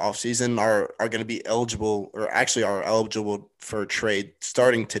past offseason are going to be eligible, or actually are eligible for trade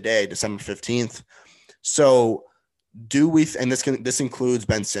starting today, December 15th. So, and this includes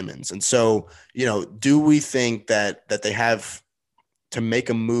Ben Simmons. And so, do we think that they have to make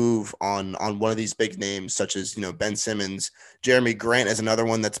a move on one of these big names, such as, Ben Simmons? Jeremy Grant is another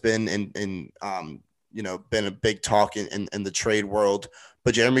one that's been been a big talk in the trade world,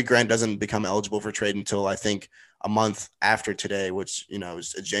 but Jeremy Grant doesn't become eligible for trade until I think a month after today, which,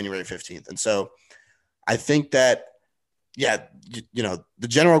 is January 15th. And so I think that, the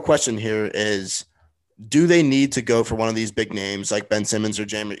general question here is, do they need to go for one of these big names like Ben Simmons or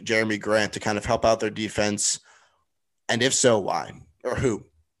Jeremy Grant to kind of help out their defense? And if so, why? Or who?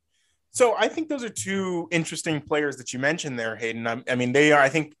 So I think those are two interesting players that you mentioned there, Hayden. They are, I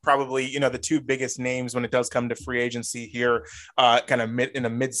think, probably, the two biggest names when it does come to free agency here, kind of in a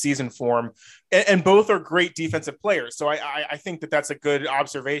mid-season form. And both are great defensive players. So I think that's a good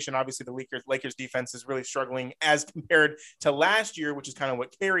observation. Obviously, the Lakers defense is really struggling as compared to last year, which is kind of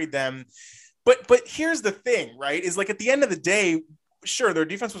what carried them. But here's the thing, right, is at the end of the day, sure, their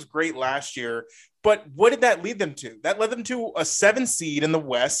defense was great last year, But what did that lead them to? That led them to a 7 seed in the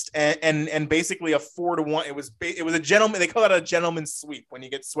West and basically a 4-1. It was a gentleman. They call it a gentleman's sweep when you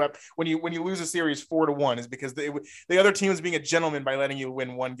get swept. When you lose a series 4-1 is because the other team was being a gentleman by letting you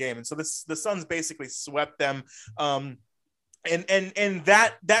win one game. And so the Suns basically swept them. And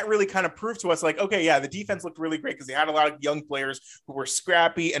that really kind of proved to us like, okay, yeah, the defense looked really great because they had a lot of young players who were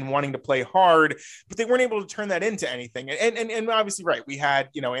scrappy and wanting to play hard, but they weren't able to turn that into anything. And obviously, right, we had,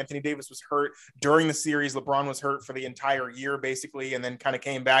 Anthony Davis was hurt during the series. LeBron was hurt for the entire year basically, and then kind of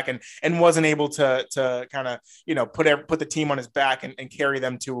came back and wasn't able to kind of, put the team on his back and carry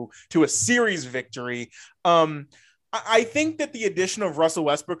them to a series victory. I think that the addition of Russell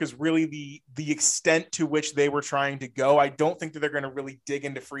Westbrook is really the extent to which they were trying to go. I don't think that they're going to really dig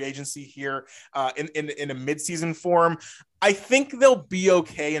into free agency here in a midseason form. I think they'll be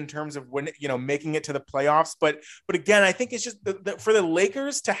okay in terms of when, making it to the playoffs. But again, I think it's just for the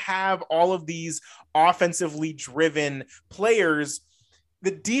Lakers to have all of these offensively driven players,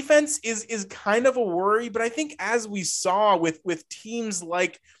 the defense is kind of a worry. But I think as we saw with teams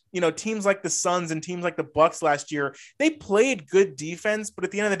like, teams like the Suns and teams like the Bucks last year, they played good defense, but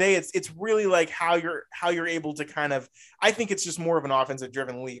at the end of the day, it's really like how you're able to kind of, I think it's just more of an offensive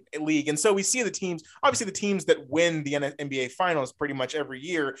driven league. And so we see the teams that win the NBA finals pretty much every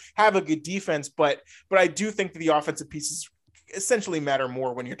year have a good defense, but I do think that the offensive pieces essentially matter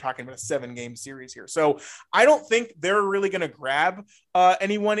more when you're talking about a 7-game series here. So I don't think they're really going to grab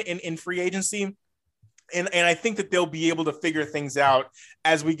anyone in free agency. And I think that they'll be able to figure things out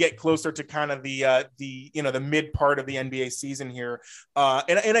as we get closer to kind of the mid part of the NBA season here.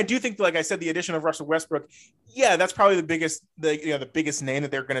 And I do think, like I said, the addition of Russell Westbrook, yeah, that's probably the biggest name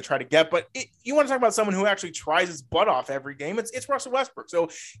that they're going to try to get. But you want to talk about someone who actually tries his butt off every game. It's Russell Westbrook. So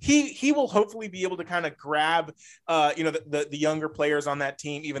he will hopefully be able to kind of grab, the younger players on that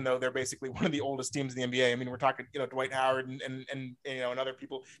team, even though they're basically one of the oldest teams in the NBA. I mean, we're talking, Dwight Howard and other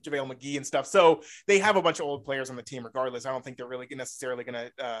people, JaVale McGee and stuff. So they have a bunch of old players on the team regardless. I don't think they're really necessarily going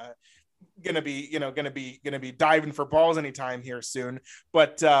to be diving for balls anytime here soon,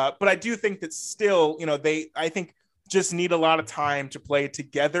 but I do think that still, I think just need a lot of time to play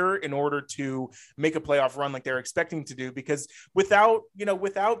together in order to make a playoff run like they're expecting to do, because without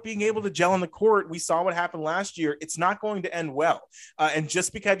being able to gel on the court, we saw what happened last year. It's not going to end well. And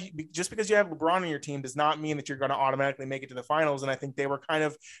just because you have LeBron on your team does not mean that you're going to automatically make it to the finals. And I think they were kind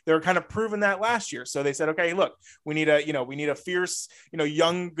of proving that last year. So they said, okay, look, we need a fierce,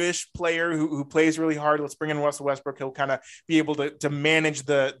 youngish player who plays really hard. Let's bring in Russell Westbrook. He'll kind of be able to manage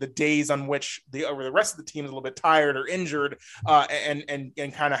the days on which the rest of the team is a little bit tired or injured,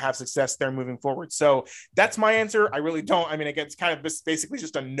 and kind of have success there moving forward. So that's my answer. I really don't. I mean, again, it's kind of basically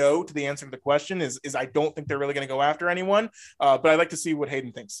just a no to the answer to the question is I don't think they're really going to go after anyone. But I'd like to see what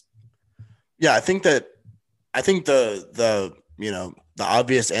Hayden thinks. Yeah, I think the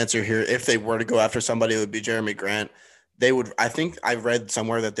obvious answer here, if they were to go after somebody, it would be Jeremy Grant. I think I read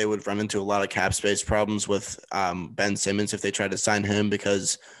somewhere that they would run into a lot of cap space problems with Ben Simmons if they tried to sign him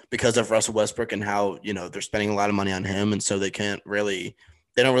because of Russell Westbrook and how, they're spending a lot of money on him. And so they don't really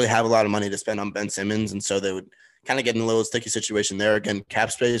have a lot of money to spend on Ben Simmons. And so they would kind of get in a little sticky situation there. Again, cap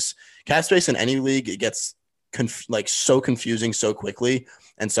space in any league, it gets so confusing so quickly.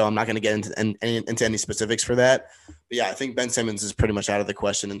 And so I'm not going to get into any specifics for that. But yeah, I think Ben Simmons is pretty much out of the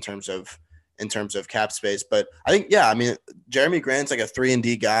question in terms of cap space. But I think, Jeremy Grant's like a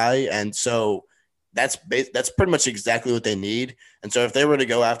 3-and-D guy. And so that's pretty much exactly what they need. And so if they were to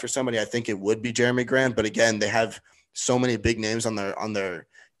go after somebody, I think it would be Jeremy Grant. But again, they have so many big names on their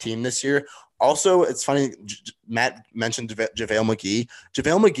team this year. Also, it's funny, Matt mentioned JaVale McGee.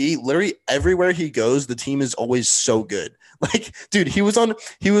 JaVale McGee, literally everywhere he goes, the team is always so good. Like, dude, he was on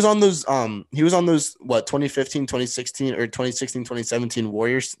those 2015, 2016 or 2016, 2017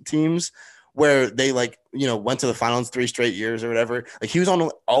 Warriors teams where they went to the finals 3 straight years or whatever. Like, he was on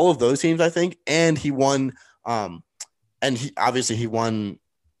all of those teams, I think, and he won he won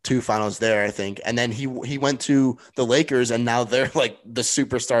 2 finals there, I think. And then he went to the Lakers, and now they're like the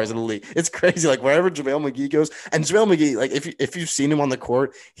superstars of the league. It's crazy. Like, wherever JaVale McGee goes, and JaVale McGee, like if you've seen him on the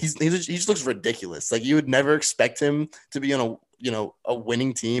court, he just looks ridiculous. Like, you would never expect him to be on a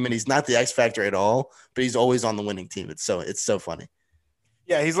winning team, and he's not the X factor at all, but he's always on the winning team. It's so funny.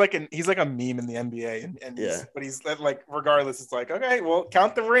 Yeah, he's like a meme in the NBA, and Yeah. he's like, regardless, it's like, okay, well,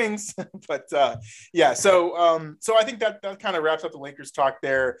 count the rings. But yeah, so I think that kind of wraps up the Lakers talk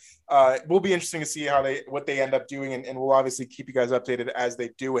there. Will be interesting to see what they end up doing, and we'll obviously keep you guys updated as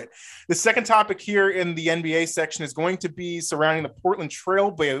they do it. The second topic here in the NBA section is going to be surrounding the Portland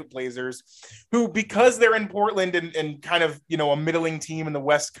Trail Blazers, who, because they're in Portland and kind of, you know, a middling team in the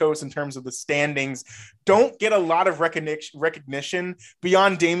West Coast in terms of the standings, don't get a lot of recognition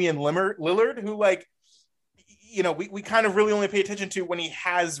beyond Damian Lillard, who, like, you know, we kind of really only pay attention to when he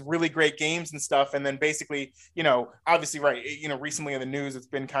has really great games and stuff. And then basically, you know, obviously, right, you know, recently in the news, it's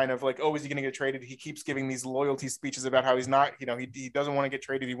been kind of like, oh, is he going to get traded? He keeps giving these loyalty speeches about how he's not, you know, he doesn't want to get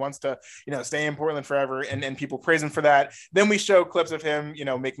traded. He wants to, you know, stay in Portland forever. And people praise him for that. Then we show clips of him, you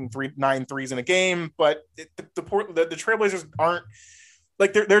know, making 9 threes in a game. But the Trailblazers aren't,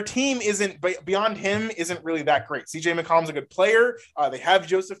 like, their team isn't, beyond him, isn't really that great. CJ McCollum's a good player. They have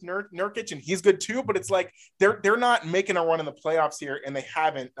Joseph Nurkic, and he's good too. But it's like they're not making a run in the playoffs here, and they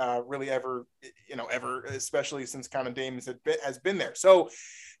haven't really ever, especially since kind of Dame has been there. So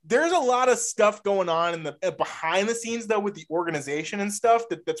there's a lot of stuff going on in the behind the scenes, though, with the organization and stuff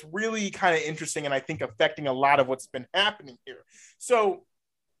that's really kind of interesting, and I think affecting a lot of what's been happening here. So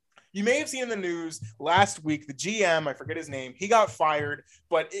you may have seen in the news last week, the GM, I forget his name, he got fired,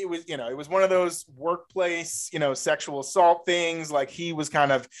 but it was one of those workplace, you know, sexual assault things. Like, he was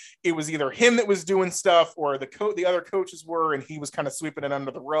kind of, it was either him that was doing stuff or the other coaches were, and he was kind of sweeping it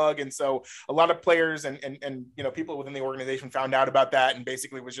under the rug. And so a lot of players and you know, people within the organization found out about that, and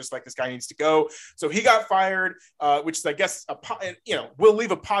basically was just like, this guy needs to go. So he got fired, which is, I guess, will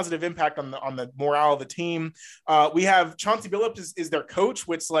leave a positive impact on the morale of the team. We have Chauncey Billups is their coach,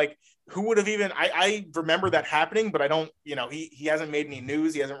 which, like, who would have even, I remember that happening, but I don't, you know, he hasn't made any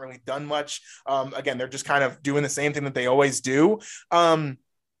news. He hasn't really done much. Again, they're just kind of doing the same thing that they always do. And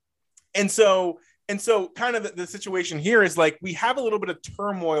so kind of the situation here is, like, we have a little bit of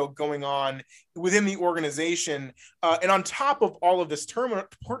turmoil going on within the organization. And on top of all of this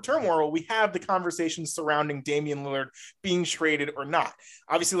turmoil, we have the conversations surrounding Damian Lillard being traded or not.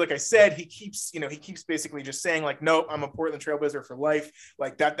 Obviously, like I said, he keeps basically just saying, like, nope, I'm a Portland Trailblazer for life.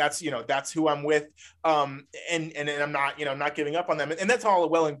 Like, that's who I'm with. And I'm not, not giving up on them. And that's all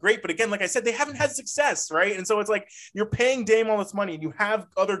well and great. But again, like I said, they haven't had success, right? And so it's like, you're paying Dame all this money and you have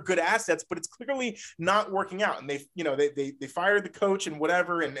other good assets, but it's clearly not working out. And they fired the coach and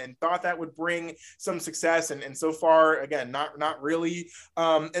whatever, and thought that would bring some success, and so far, again, not really.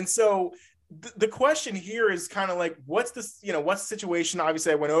 And so the question here is kind of like, what's the situation?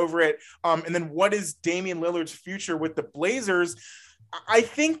 Obviously, I went over it. And then what is Damian Lillard's future with the Blazers? I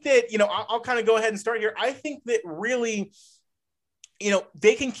think that, I'll kind of go ahead and start here. I think that really,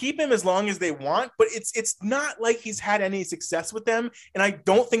 they can keep him as long as they want, but it's not like he's had any success with them. And I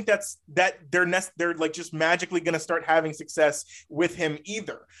don't think that they're like just magically going to start having success with him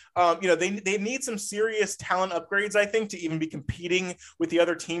either. They need some serious talent upgrades, I think, to even be competing with the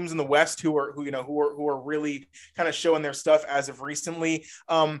other teams in the West who are really kind of showing their stuff as of recently.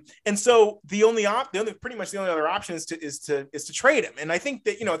 And so pretty much the only other option is to trade him. And I think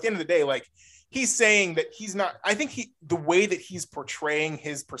that, at the end of the day, like, he's saying that he's not, I think the way that he's portraying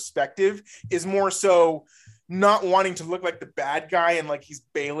his perspective is more so not wanting to look like the bad guy and like he's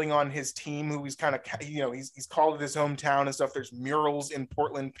bailing on his team, who he's kind of, he's called it his hometown and stuff. There's murals in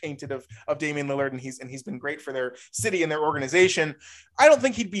Portland painted of Damian Lillard, and he's been great for their city and their organization. I don't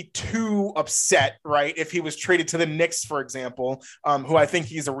think he'd be too upset, right, if he was traded to the Knicks, for example, who I think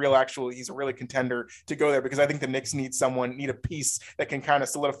he's a really contender to go there, because I think the Knicks need a piece that can kind of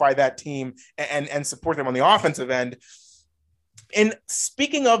solidify that team and support them on the offensive end. And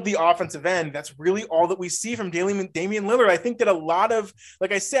speaking of the offensive end, that's really all that we see from Damian Lillard. I think that a lot of,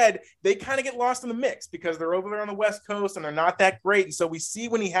 like I said, they kind of get lost in the mix because they're over there on the West Coast and they're not that great. And so we see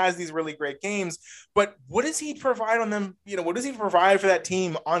when he has these really great games, but what does he provide on them? What does he provide for that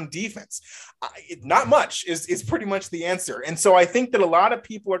team on defense? Not much is pretty much the answer. And so I think that a lot of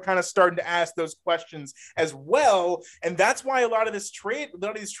people are kind of starting to ask those questions as well. And that's why a lot of these trade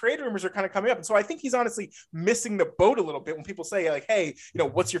rumors are kind of coming up. And so I think he's honestly missing the boat a little bit when people say, like, hey,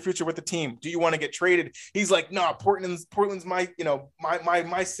 what's your future with the team? Do you want to get traded? He's like, no, Portland's my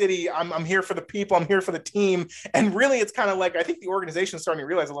city. I'm here for the people. I'm here for the team. And really, it's kind of like, I think the organization is starting to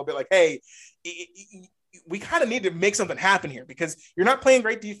realize a little bit like, hey, we kind of need to make something happen here, because you're not playing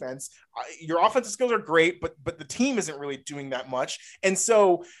great defense. Your offensive skills are great, but the team isn't really doing that much. And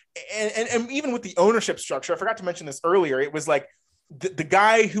so, and even with the ownership structure, I forgot to mention this earlier. It was like, the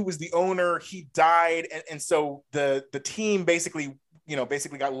guy who was the owner, he died. And so the team basically,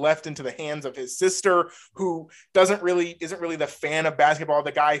 basically got left into the hands of his sister, who isn't really the fan of basketball.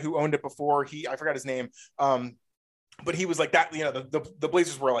 The guy who owned it before, I forgot his name. But he was like that, the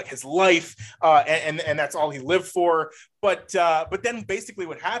Blazers were like his life, and that's all he lived for. But then basically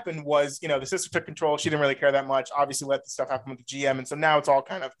what happened was, the sister took control. She didn't really care that much. Obviously, let the stuff happen with the GM, and so now it's all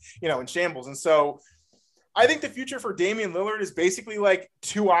kind of in shambles. And so I think the future for Damian Lillard is basically like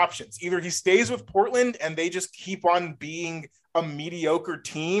two options. Either he stays with Portland and they just keep on being a mediocre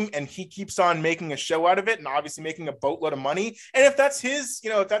team and he keeps on making a show out of it and obviously making a boatload of money. And if that's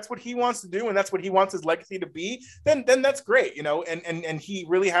if that's what he wants to do and that's what he wants his legacy to be, then that's great, and he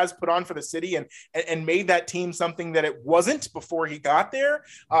really has put on for the city and made that team something that it wasn't before he got there.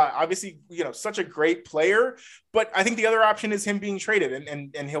 Obviously, such a great player. But I think the other option is him being traded,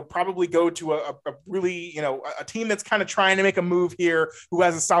 and he'll probably go to a really, a team that's kind of trying to make a move here, who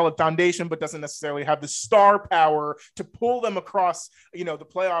has a solid foundation, but doesn't necessarily have the star power to pull them across, the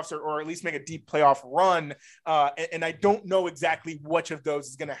playoffs or at least make a deep playoff run. And I don't know exactly which of those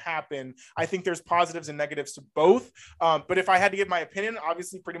is going to happen. I think there's positives and negatives to both. But if I had to give my opinion,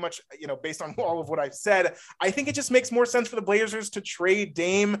 obviously pretty much, based on all of what I've said, I think it just makes more sense for the Blazers to trade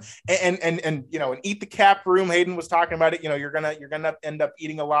Dame and eat the cap room. Hayden was talking about it. You're gonna end up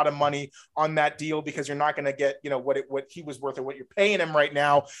eating a lot of money on that deal because you're not gonna get what he was worth or what you're paying him right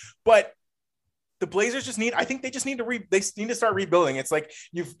now. But the Blazers just need to start rebuilding. It's like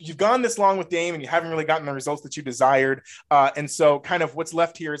you've gone this long with Dame and you haven't really gotten the results that you desired. And so kind of what's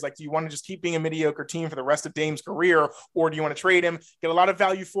left here is like, do you want to just keep being a mediocre team for the rest of Dame's career, or do you want to trade him, get a lot of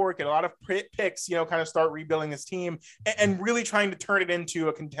value for it, get a lot of picks, kind of start rebuilding this team and really trying to turn it into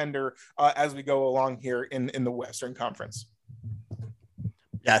a contender as we go along here in the Western Conference?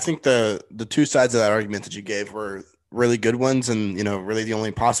 Yeah, I think the two sides of that argument that you gave were really good ones and, really the only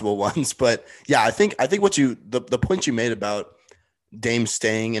possible ones. But yeah, I think what the point you made about Dame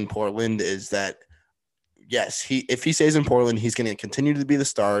staying in Portland is that, yes, if he stays in Portland, he's going to continue to be the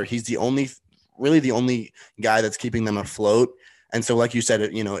star. He's the only guy that's keeping them afloat. And so, like you said,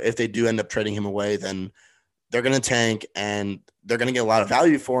 if they do end up trading him away, then they're going to tank and they're going to get a lot of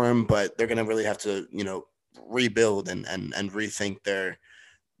value for him, but they're going to really have to, rebuild and rethink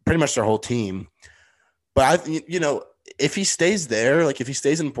pretty much their whole team. But if he stays there, like if he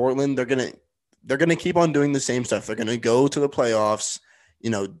stays in Portland, they're gonna keep on doing the same stuff. They're gonna go to the playoffs.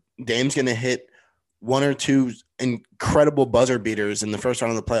 Dame's gonna hit one or two incredible buzzer beaters in the first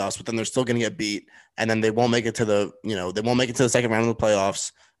round of the playoffs, but then they're still gonna get beat, and then they won't make it to the second round of the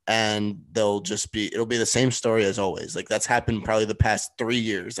playoffs, and it'll be the same story as always. Like that's happened probably the past 3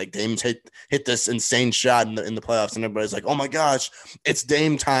 years. Like Dame's hit this insane shot in the playoffs, and everybody's like, oh my gosh, it's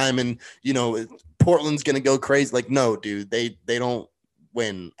Dame time, and Portland's gonna go crazy. Like, no, dude, they don't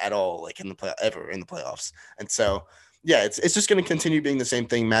win at all, like ever in the playoffs. And so, yeah, it's just gonna continue being the same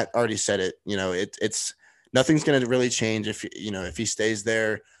thing. Matt already said it. It's nothing's gonna really change if he stays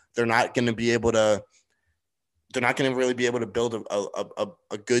there. They're not gonna really be able to build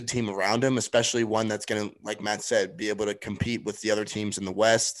a good team around him, especially one that's gonna, like Matt said, be able to compete with the other teams in the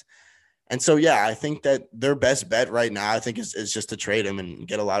West. And so, yeah, I think that their best bet right now, I think, is just to trade him and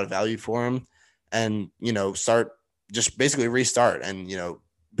get a lot of value for him. And, restart and,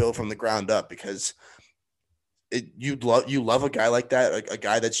 build from the ground up, because you love a guy like that, a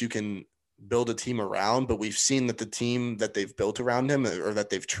guy that you can build a team around. But we've seen that the team that they've built around him, or that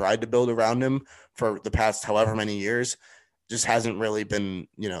they've tried to build around him for the past however many years, just hasn't really been,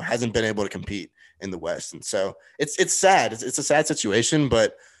 hasn't been able to compete in the West. And so it's sad. It's a sad situation,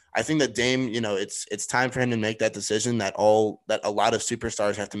 but I think that Dame, it's time for him to make that decision that a lot of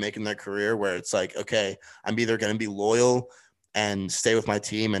superstars have to make in their career, where it's like, okay, I'm either going to be loyal and stay with my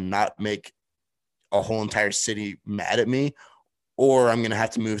team and not make a whole entire city mad at me, or I'm going to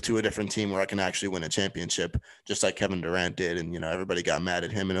have to move to a different team where I can actually win a championship, just like Kevin Durant did. And, everybody got mad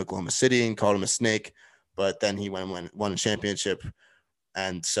at him in Oklahoma City and called him a snake, but then he won a championship.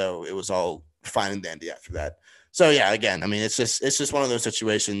 And so it was all fine and dandy after that. So yeah, again, I mean, it's just one of those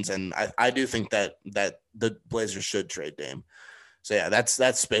situations, and I do think that the Blazers should trade Dame. So yeah,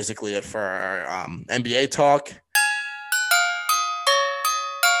 that's basically it for our NBA talk.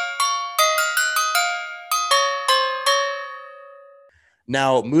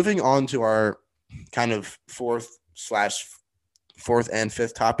 Now, moving on to our kind of fourth and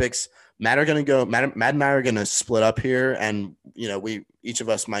fifth topics. Matt and I are gonna split up here, and we each of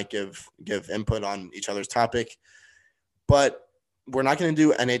us might give input on each other's topic, but we're not gonna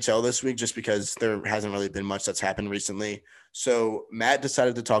do NHL this week just because there hasn't really been much that's happened recently. So Matt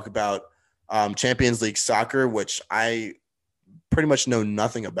decided to talk about Champions League soccer, which I pretty much know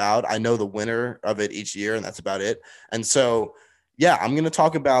nothing about. I know the winner of it each year, and that's about it. And so, yeah, I'm going to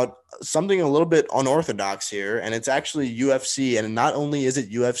talk about something a little bit unorthodox here, and it's actually UFC. And not only is it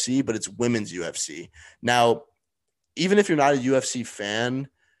UFC, but it's women's UFC. Now, even if you're not a UFC fan,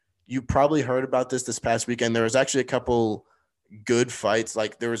 you probably heard about this past weekend. There was actually a couple good fights.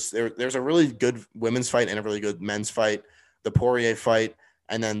 Like there's a really good women's fight and a really good men's fight, the Poirier fight,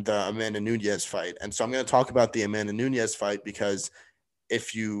 and then the Amanda Nunes fight. And so I'm going to talk about the Amanda Nunes fight because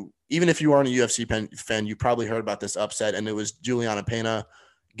even if you aren't a UFC fan, you probably heard about this upset, and it was Juliana Pena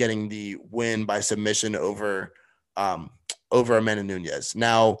getting the win by submission over Amanda Nunes.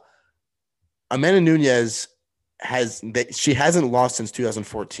 Now, Amanda Nunes she hasn't lost since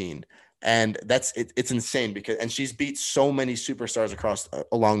 2014, and it's insane and she's beat so many superstars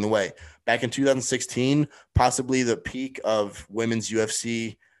along the way. Back in 2016, possibly the peak of women's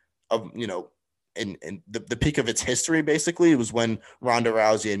UFC of and the peak of its history, basically, was when Ronda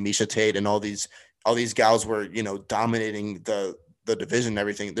Rousey and Miesha Tate and all these gals were, dominating the division and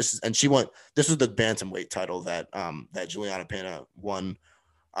everything. This was the bantamweight title that Juliana Pena won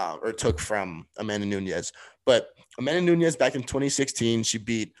or took from Amanda Nunes. But Amanda Nunes back in 2016, she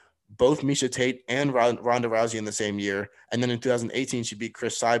beat both Miesha Tate and Ronda Rousey in the same year. And then in 2018, she beat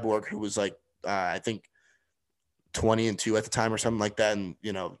Chris Cyborg, who was like, I think 20-2 at the time or something like that. And,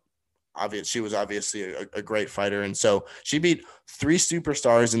 she was obviously a great fighter. And so she beat three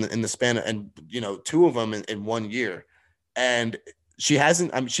superstars in the span of, and, two of them in 1 year. And she's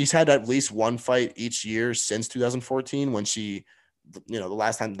had at least one fight each year since 2014 when she, the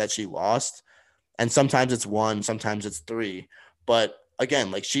last time that she lost. And sometimes it's one, sometimes it's three. But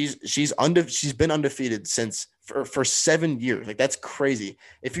again, like she's been undefeated for 7 years. Like that's crazy.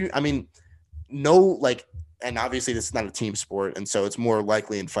 And obviously this is not a team sport, and so it's more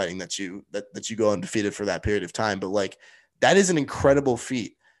likely in fighting that you go undefeated for that period of time. But like that is an incredible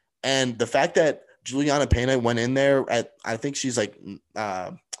feat. And the fact that Juliana Pena went in there at, I think she's like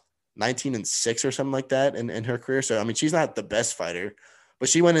 19-6 or something like that in her career. So she's not the best fighter, but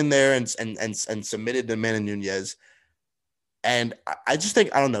she went in there and submitted Amanda Nunes. And I just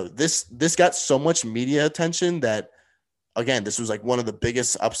think, I don't know, this got so much media attention that, again, this was like one of the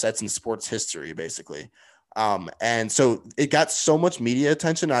biggest upsets in sports history, basically. And so it got so much media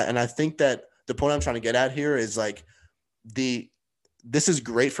attention. And I think that the point I'm trying to get at here is like this is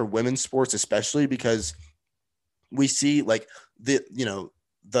great for women's sports, especially because we see like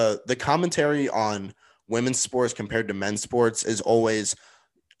the commentary on women's sports compared to men's sports is always,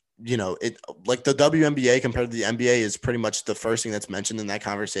 it like the WNBA compared to the NBA is pretty much the first thing that's mentioned in that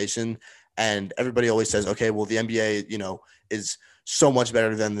conversation. And everybody always says, okay, well, the NBA, is so much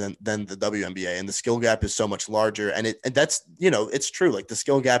better than the WNBA, and the skill gap is so much larger. And that's, it's true. Like the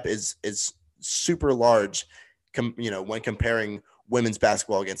skill gap is super large, when comparing women's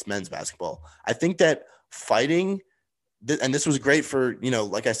basketball against men's basketball. I think that fighting, and this was great for,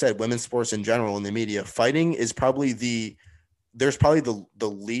 like I said, women's sports in general in the media, fighting is probably the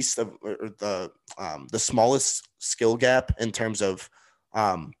least of, or the smallest skill gap in terms of,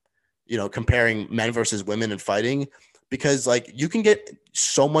 comparing men versus women in fighting, because like you can get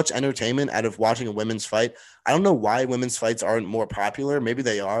so much entertainment out of watching a women's fight. I don't know why women's fights aren't more popular. Maybe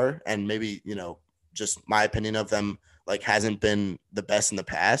they are. And maybe, just my opinion of them, like hasn't been the best in the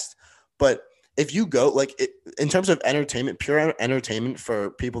past. But if you go in terms of entertainment, pure entertainment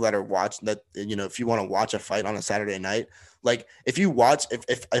for people that are watching that, if you want to watch a fight on a Saturday night, like if you watch,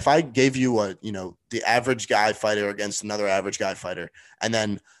 if I gave you the average guy fighter against another average guy fighter, and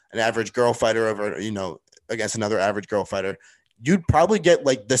then an average girl fighter over, against another average girl fighter, you'd probably get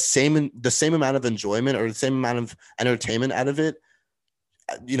like the same amount of enjoyment or the same amount of entertainment out of it,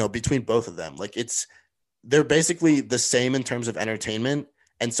 between both of them. Like they're basically the same in terms of entertainment.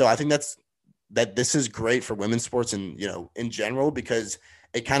 And so I think that this is great for women's sports and, in general, because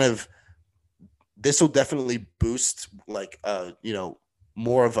it kind of, this will definitely boost like,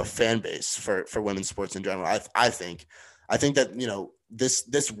 more of a fan base for women's sports in general. I think that,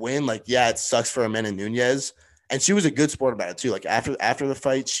 this win, like, yeah, it sucks for Amanda Nunes, and she was a good sport about it too. Like after the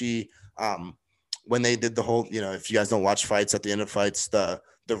fight, she, when they did the whole, if you guys don't watch fights, at the end of fights, the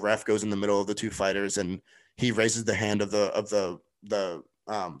ref goes in the middle of the two fighters and he raises the hand of the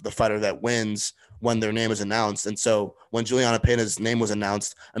fighter that wins when their name is announced. And so when Juliana Pena's name was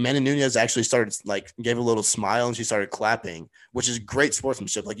announced, Amanda Nunes actually started, like, gave a little smile and she started clapping, which is great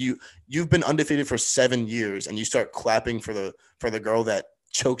sportsmanship. Like you've been undefeated for 7 years and you start clapping for the girl that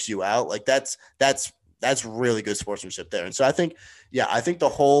chokes you out. Like that's really good sportsmanship there. And so I think the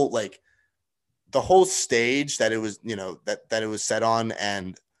whole stage that it was, that it was set on,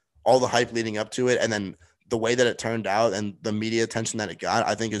 and all the hype leading up to it, and then the way that it turned out and the media attention that it got,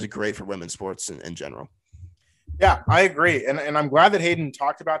 I think is great for women's sports in general. Yeah, I agree, and I'm glad that Hayden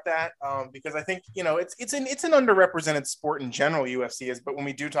talked about that, because I think it's an underrepresented sport in general. UFC is, but when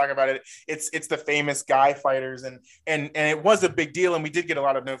we do talk about it, it's the famous guy fighters, and it was a big deal, and we did get a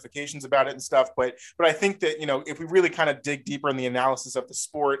lot of notifications about it and stuff. But I think that if we really kind of dig deeper in the analysis of the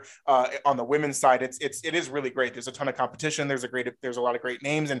sport on the women's side, it is really great. There's a ton of competition. There's a lot of great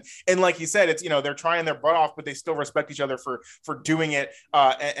names, and like you said, it's they're trying their butt off, but they still respect each other for doing it,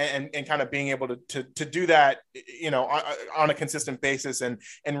 and kind of being able to do that on a consistent basis, and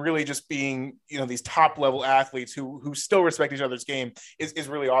really just being these top level athletes who still respect each other's game is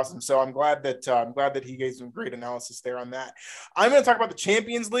really awesome. So I'm glad that he gave some great analysis there on that. I'm going to talk about the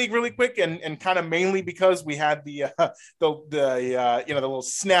Champions League really quick, and kind of mainly because we had the little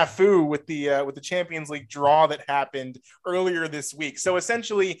snafu with the Champions League draw that happened earlier this week. So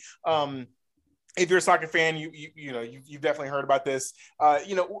essentially, if you're a soccer fan, you've definitely heard about this.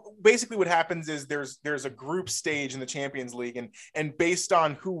 Basically what happens is there's a group stage in the Champions League, and based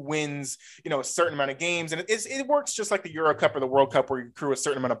on who wins, a certain amount of games, and it works just like the Euro Cup or the World Cup, where you accrue a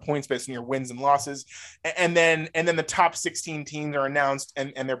certain amount of points based on your wins and losses, and then the top 16 teams are announced,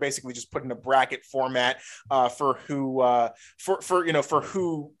 and they're basically just put in a bracket format for who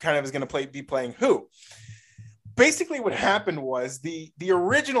kind of is going to be playing who. Basically what happened was the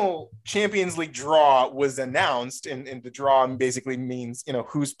original Champions League draw was announced, and the draw basically means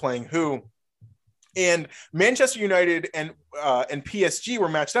who's playing who, and Manchester United and PSG were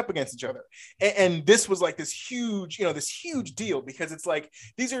matched up against each other, and this was like this huge deal, because it's like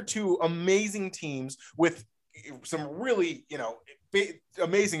these are two amazing teams with some really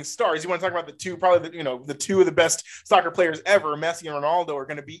amazing stars. You want to talk about the two, probably the two of the best soccer players ever, Messi and Ronaldo, are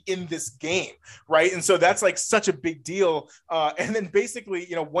going to be in this game, right? And so that's like such a big deal. And then basically,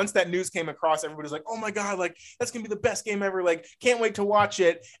 once that news came across, everybody's like, oh my God, like that's going to be the best game ever. Like, can't wait to watch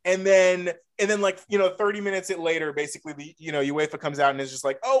it. And then 30 minutes later, basically the UEFA comes out and is just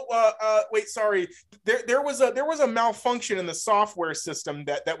like, wait, sorry, there was a malfunction in the software system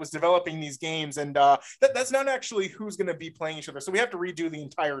that was developing these games, and that's not actually who's going to be playing each other. So we have to redo the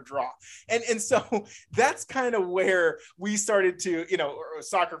entire draw, and so that's kind of where we started to,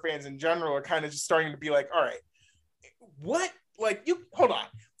 soccer fans in general are kind of just starting to be like, all right, what? Like, you hold on.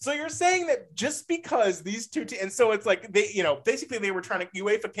 So you're saying that just because these two and so it's like they, basically they were trying to,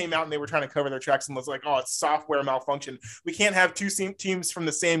 UEFA came out and they were trying to cover their tracks and was like, oh, it's software malfunction. We can't have two teams from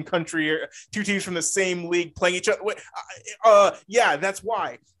the same country or two teams from the same league playing each other. Yeah, that's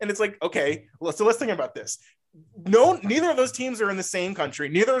why. And it's like, okay, so let's think about this. No, neither of those teams are in the same country.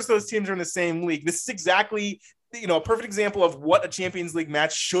 Neither of those teams are in the same league. This is exactly, a perfect example of what a Champions League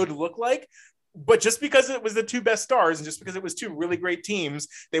match should look like. But just because it was the two best stars, and just because it was two really great teams,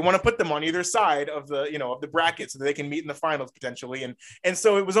 they want to put them on either side of the, of the bracket so that they can meet in the finals potentially. And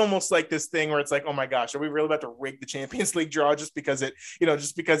so it was almost like this thing where it's like, oh my gosh, are we really about to rig the Champions League draw just because it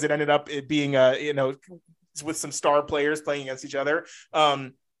ended up being with some star players playing against each other.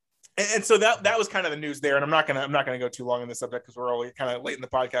 And so that was kind of the news there. And I'm not gonna go too long on this subject because we're already kind of late in the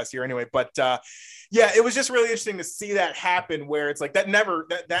podcast here anyway. But yeah, it was just really interesting to see that happen, where it's like that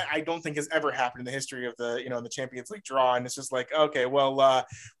I don't think has ever happened in the history of the the Champions League draw. And it's just like, okay, well,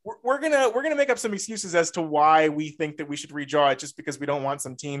 we're gonna make up some excuses as to why we think that we should redraw it, just because we don't want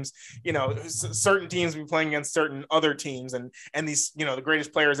some teams, certain teams to be playing against certain other teams, and these the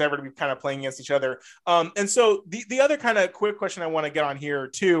greatest players ever to be kind of playing against each other. And so the other kind of quick question I want to get on here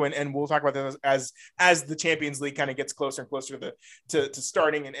too, and we'll talk about this as the Champions League kind of gets closer and closer to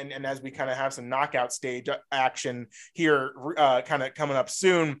starting, and as we kind of have some knockout stage action here kind of coming up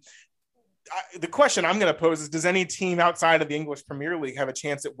soon. The question I'm going to pose is, does any team outside of the English Premier League have a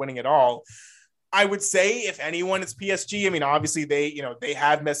chance at winning it all? I would say, if anyone, it's PSG. I mean, obviously they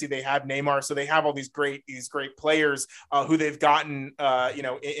have Messi, they have Neymar, so they have all these great players who they've gotten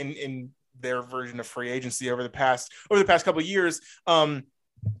in their version of free agency over the past couple of years.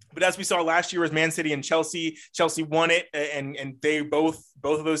 But as we saw last year with Man City and Chelsea won it, and they both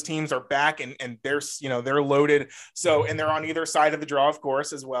of those teams are back, and they're loaded. So, and they're on either side of the draw, of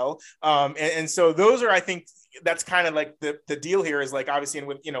course, as well. And so those are, I think, that's kind of like the deal here is like, obviously, and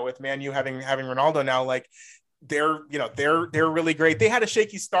with Man U having Ronaldo now, like, they're really great. They had a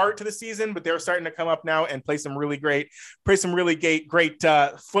shaky start to the season, but they're starting to come up now and play some really great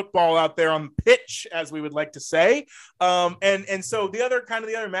football out there on the pitch, as we would like to say. And so the other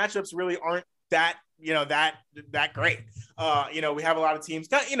matchups really aren't that great. We have a lot of teams,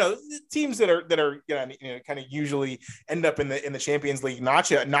 teams that are kind of usually end up in the Champions League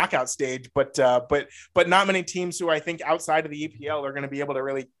knockout stage, but not many teams who I think outside of the EPL are going to be able to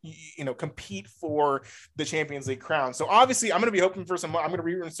really compete for the Champions League crown. So obviously, I'm going to be hoping for some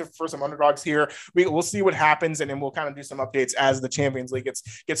underdogs here. We'll see what happens, and then we'll kind of do some updates as the Champions League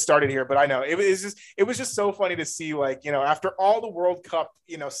gets started here. But I know it was just so funny to see, after all the World Cup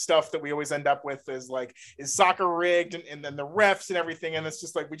stuff that we always end up with is soccer rigged, and then the refs and everything, and it's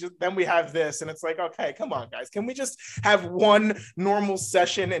just then we have this, and it's like, okay, come on guys, can we just have one normal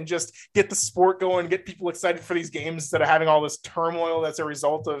session and just get the sport going, get people excited for these games instead of having all this turmoil that's a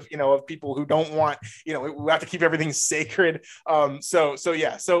result of of people who don't want, we have to keep everything sacred. So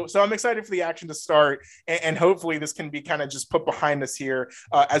I'm excited for the action to start, and hopefully this can be kind of just put behind us here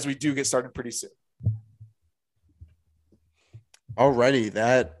as we do get started pretty soon. Alrighty,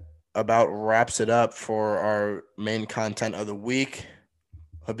 that about wraps it up for our main content of the week.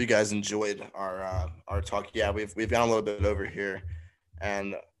 Hope you guys enjoyed our talk. Yeah, we've gone a little bit over here,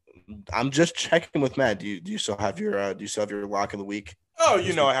 and I'm just checking with Matt. Do you still have your lock of the week? Oh,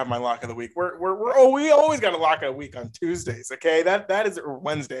 I have my lock of the week. We always got a lock of the week on Tuesdays. Okay, that is, or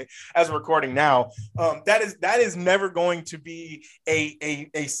Wednesday as we're recording now. That is never going to be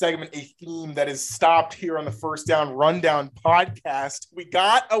a segment, a theme that is stopped here on the First Down Rundown podcast. We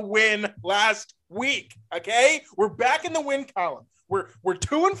got a win last week. Okay, we're back in the win column. We're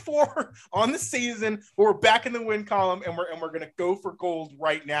 2-4 on the season, but we're back in the win column, and we're gonna go for gold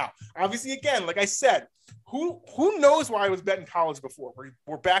right now. Obviously, again, like I said, who knows why I was betting college before?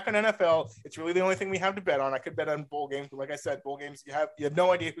 We're back on NFL. It's really the only thing we have to bet on. I could bet on bowl games, but like I said, bowl games, you have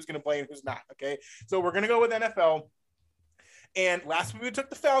no idea who's gonna play and who's not. Okay, so we're gonna go with NFL. And last week we took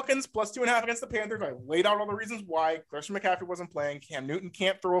the Falcons +2.5 against the Panthers. I laid out all the reasons why. Christian McCaffrey wasn't playing. Cam Newton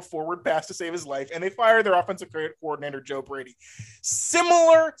can't throw a forward pass to save his life. And they fired their offensive coordinator, Joe Brady.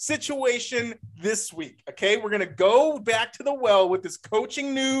 Similar situation this week. Okay, we're going to go back to the well with this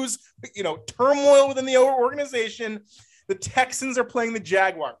coaching news, turmoil within the organization. The Texans are playing the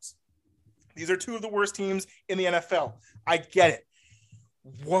Jaguars. These are two of the worst teams in the NFL. I get it.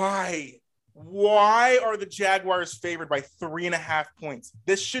 Why are the Jaguars favored by 3.5 points?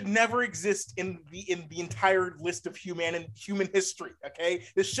 This should never exist in the entire list of human history. Okay,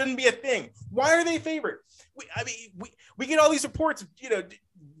 this shouldn't be a thing. Why are they favored? We get all these reports.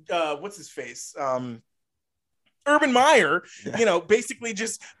 What's his face? Urban Meyer. Basically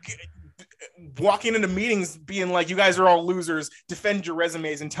just walking into meetings being like, you guys are all losers, defend your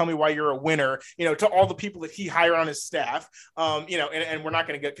resumes and tell me why you're a winner, to all the people that he hired on his staff. And we're not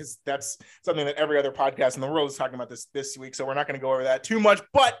going to get, because that's something that every other podcast in the world is talking about this week. So we're not going to go over that too much,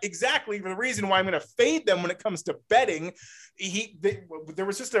 but exactly the reason why I'm going to fade them when it comes to betting. There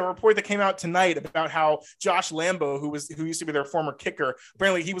was just a report that came out tonight about how Josh Lambo, who used to be their former kicker,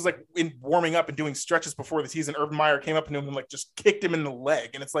 apparently he was warming up and doing stretches before the season. Urban Meyer came up to him and just kicked him in the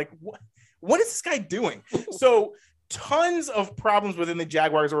leg. And it's like, what is this guy doing? So tons of problems within the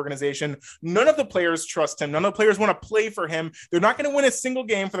Jaguars organization. None of the players trust him. None of the players want to play for him. They're not going to win a single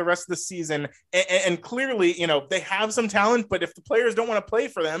game for the rest of the season. And clearly, they have some talent, but if the players don't want to play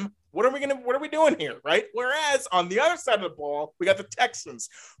for them, what are we doing here? Right. Whereas on the other side of the ball, we got the Texans,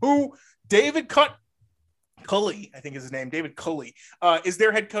 who David Culley, I think is his name, David Culley, is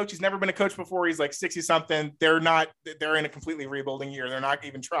their head coach. He's never been a coach before. He's 60-something. They're in a completely rebuilding year. They're not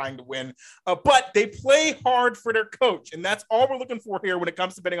even trying to win, but they play hard for their coach. And that's all we're looking for here when it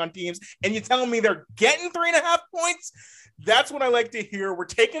comes to betting on teams. And you telling me they're getting 3.5 points? That's what I like to hear. We're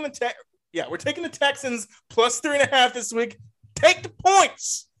taking the Texans +3.5 this week. Take the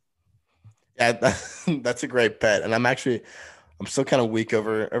points. Yeah, that's a great bet. And I'm still kind of weak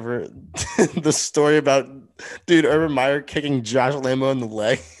over the story about Urban Meyer kicking Josh Lambo in the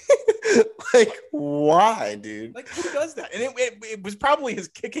leg. Why, dude? Who does that? And it was probably his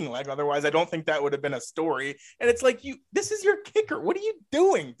kicking leg. Otherwise, I don't think that would have been a story. And it's this is your kicker. What are you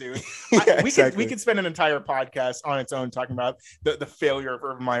doing, dude? Yeah, we could spend an entire podcast on its own talking about the failure of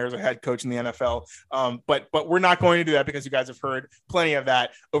Urban Meyer as a head coach in the NFL. But we're not going to do that because you guys have heard plenty of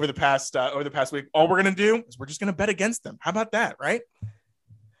that over the past week. All we're going to do is we're just going to bet against them. How about that, right?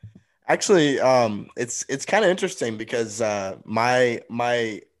 Actually, it's kind of interesting because my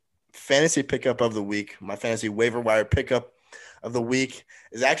fantasy pickup of the week, my fantasy waiver wire pickup of the week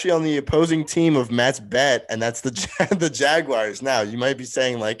is actually on the opposing team of Matt's bet, and that's the Jaguars. Now, you might be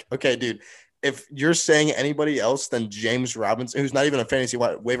saying okay, dude, if you're saying anybody else than James Robinson, who's not even a fantasy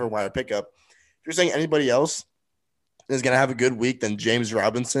waiver wire pickup, if you're saying anybody else is going to have a good week than James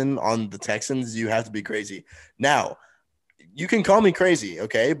Robinson on the Texans, you have to be crazy. Now, you can call me crazy,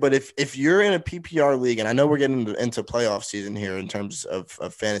 okay? But if you're in a PPR league, and I know we're getting into playoff season here in terms of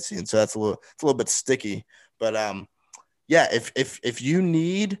fantasy, and so it's a little bit sticky. But yeah, if you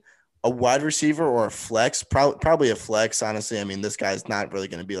need a wide receiver or a flex, probably a flex, honestly. I mean, this guy's not really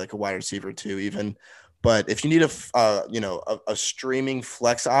going to be like a wide receiver too, even. But if you need a streaming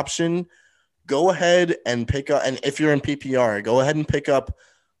flex option, go ahead and pick up. And if you're in PPR, go ahead and pick up.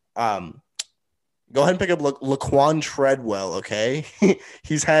 Go ahead and pick up Laquan Treadwell. Okay,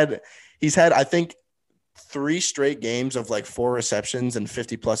 he's had I think 3 straight games of like 4 receptions and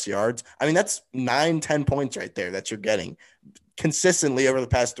 50 plus yards. I mean, that's 9-10 points right there that you're getting consistently over the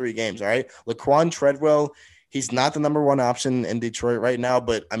past 3 games. All right, Laquan Treadwell. He's not the number 1 option in Detroit right now,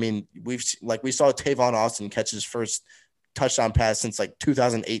 but I mean, we saw Tavon Austin catch his first touchdown pass since like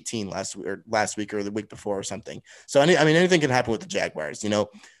 2018 last week or the week before or something. So anything can happen with the Jaguars.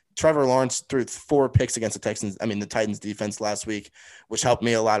 Trevor Lawrence threw 4 picks against the Titans defense last week, which helped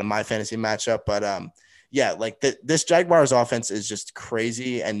me a lot in my fantasy matchup. But yeah, like this Jaguars offense is just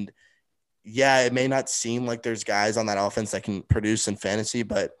crazy. And yeah, it may not seem like there's guys on that offense that can produce in fantasy,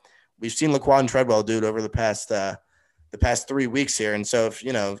 but we've seen Laquan Treadwell do it over the past 3 weeks here. And so if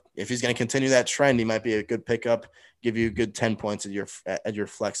he's going to continue that trend, he might be a good pickup, give you a good 10 points at your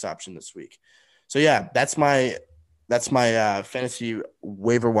flex option this week. So yeah, that's my fantasy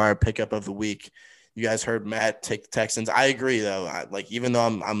waiver wire pickup of the week. You guys heard Matt take the Texans. I agree though. Even though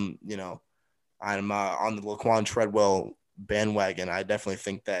I'm on the Laquan Treadwell bandwagon, I definitely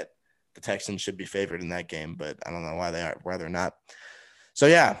think that the Texans should be favored in that game, but I don't know why they're not. So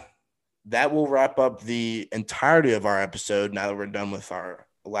yeah, that will wrap up the entirety of our episode. Now that we're done with our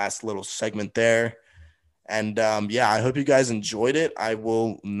last little segment there. And yeah, I hope you guys enjoyed it. I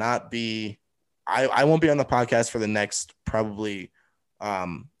won't be on the podcast for the next probably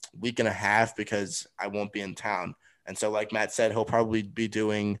week and a half because I won't be in town. And so like Matt said, he'll probably be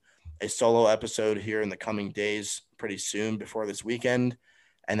doing a solo episode here in the coming days pretty soon before this weekend.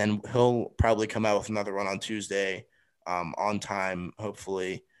 And then he'll probably come out with another one on Tuesday on time,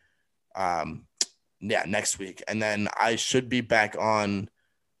 hopefully. Next week. And then I should be back on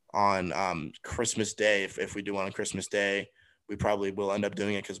Christmas Day. If we do one on Christmas Day, we probably will end up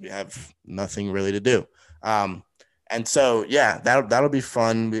doing it because we have nothing really to do. And so, yeah, that'll be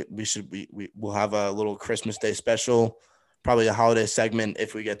fun. We'll have a little Christmas Day special, probably a holiday segment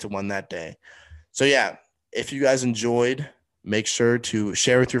if we get to one that day. So yeah, if you guys enjoyed, make sure to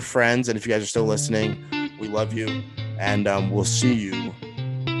share with your friends. And if you guys are still listening, we love you. And we'll see you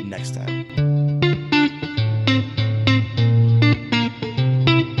next time.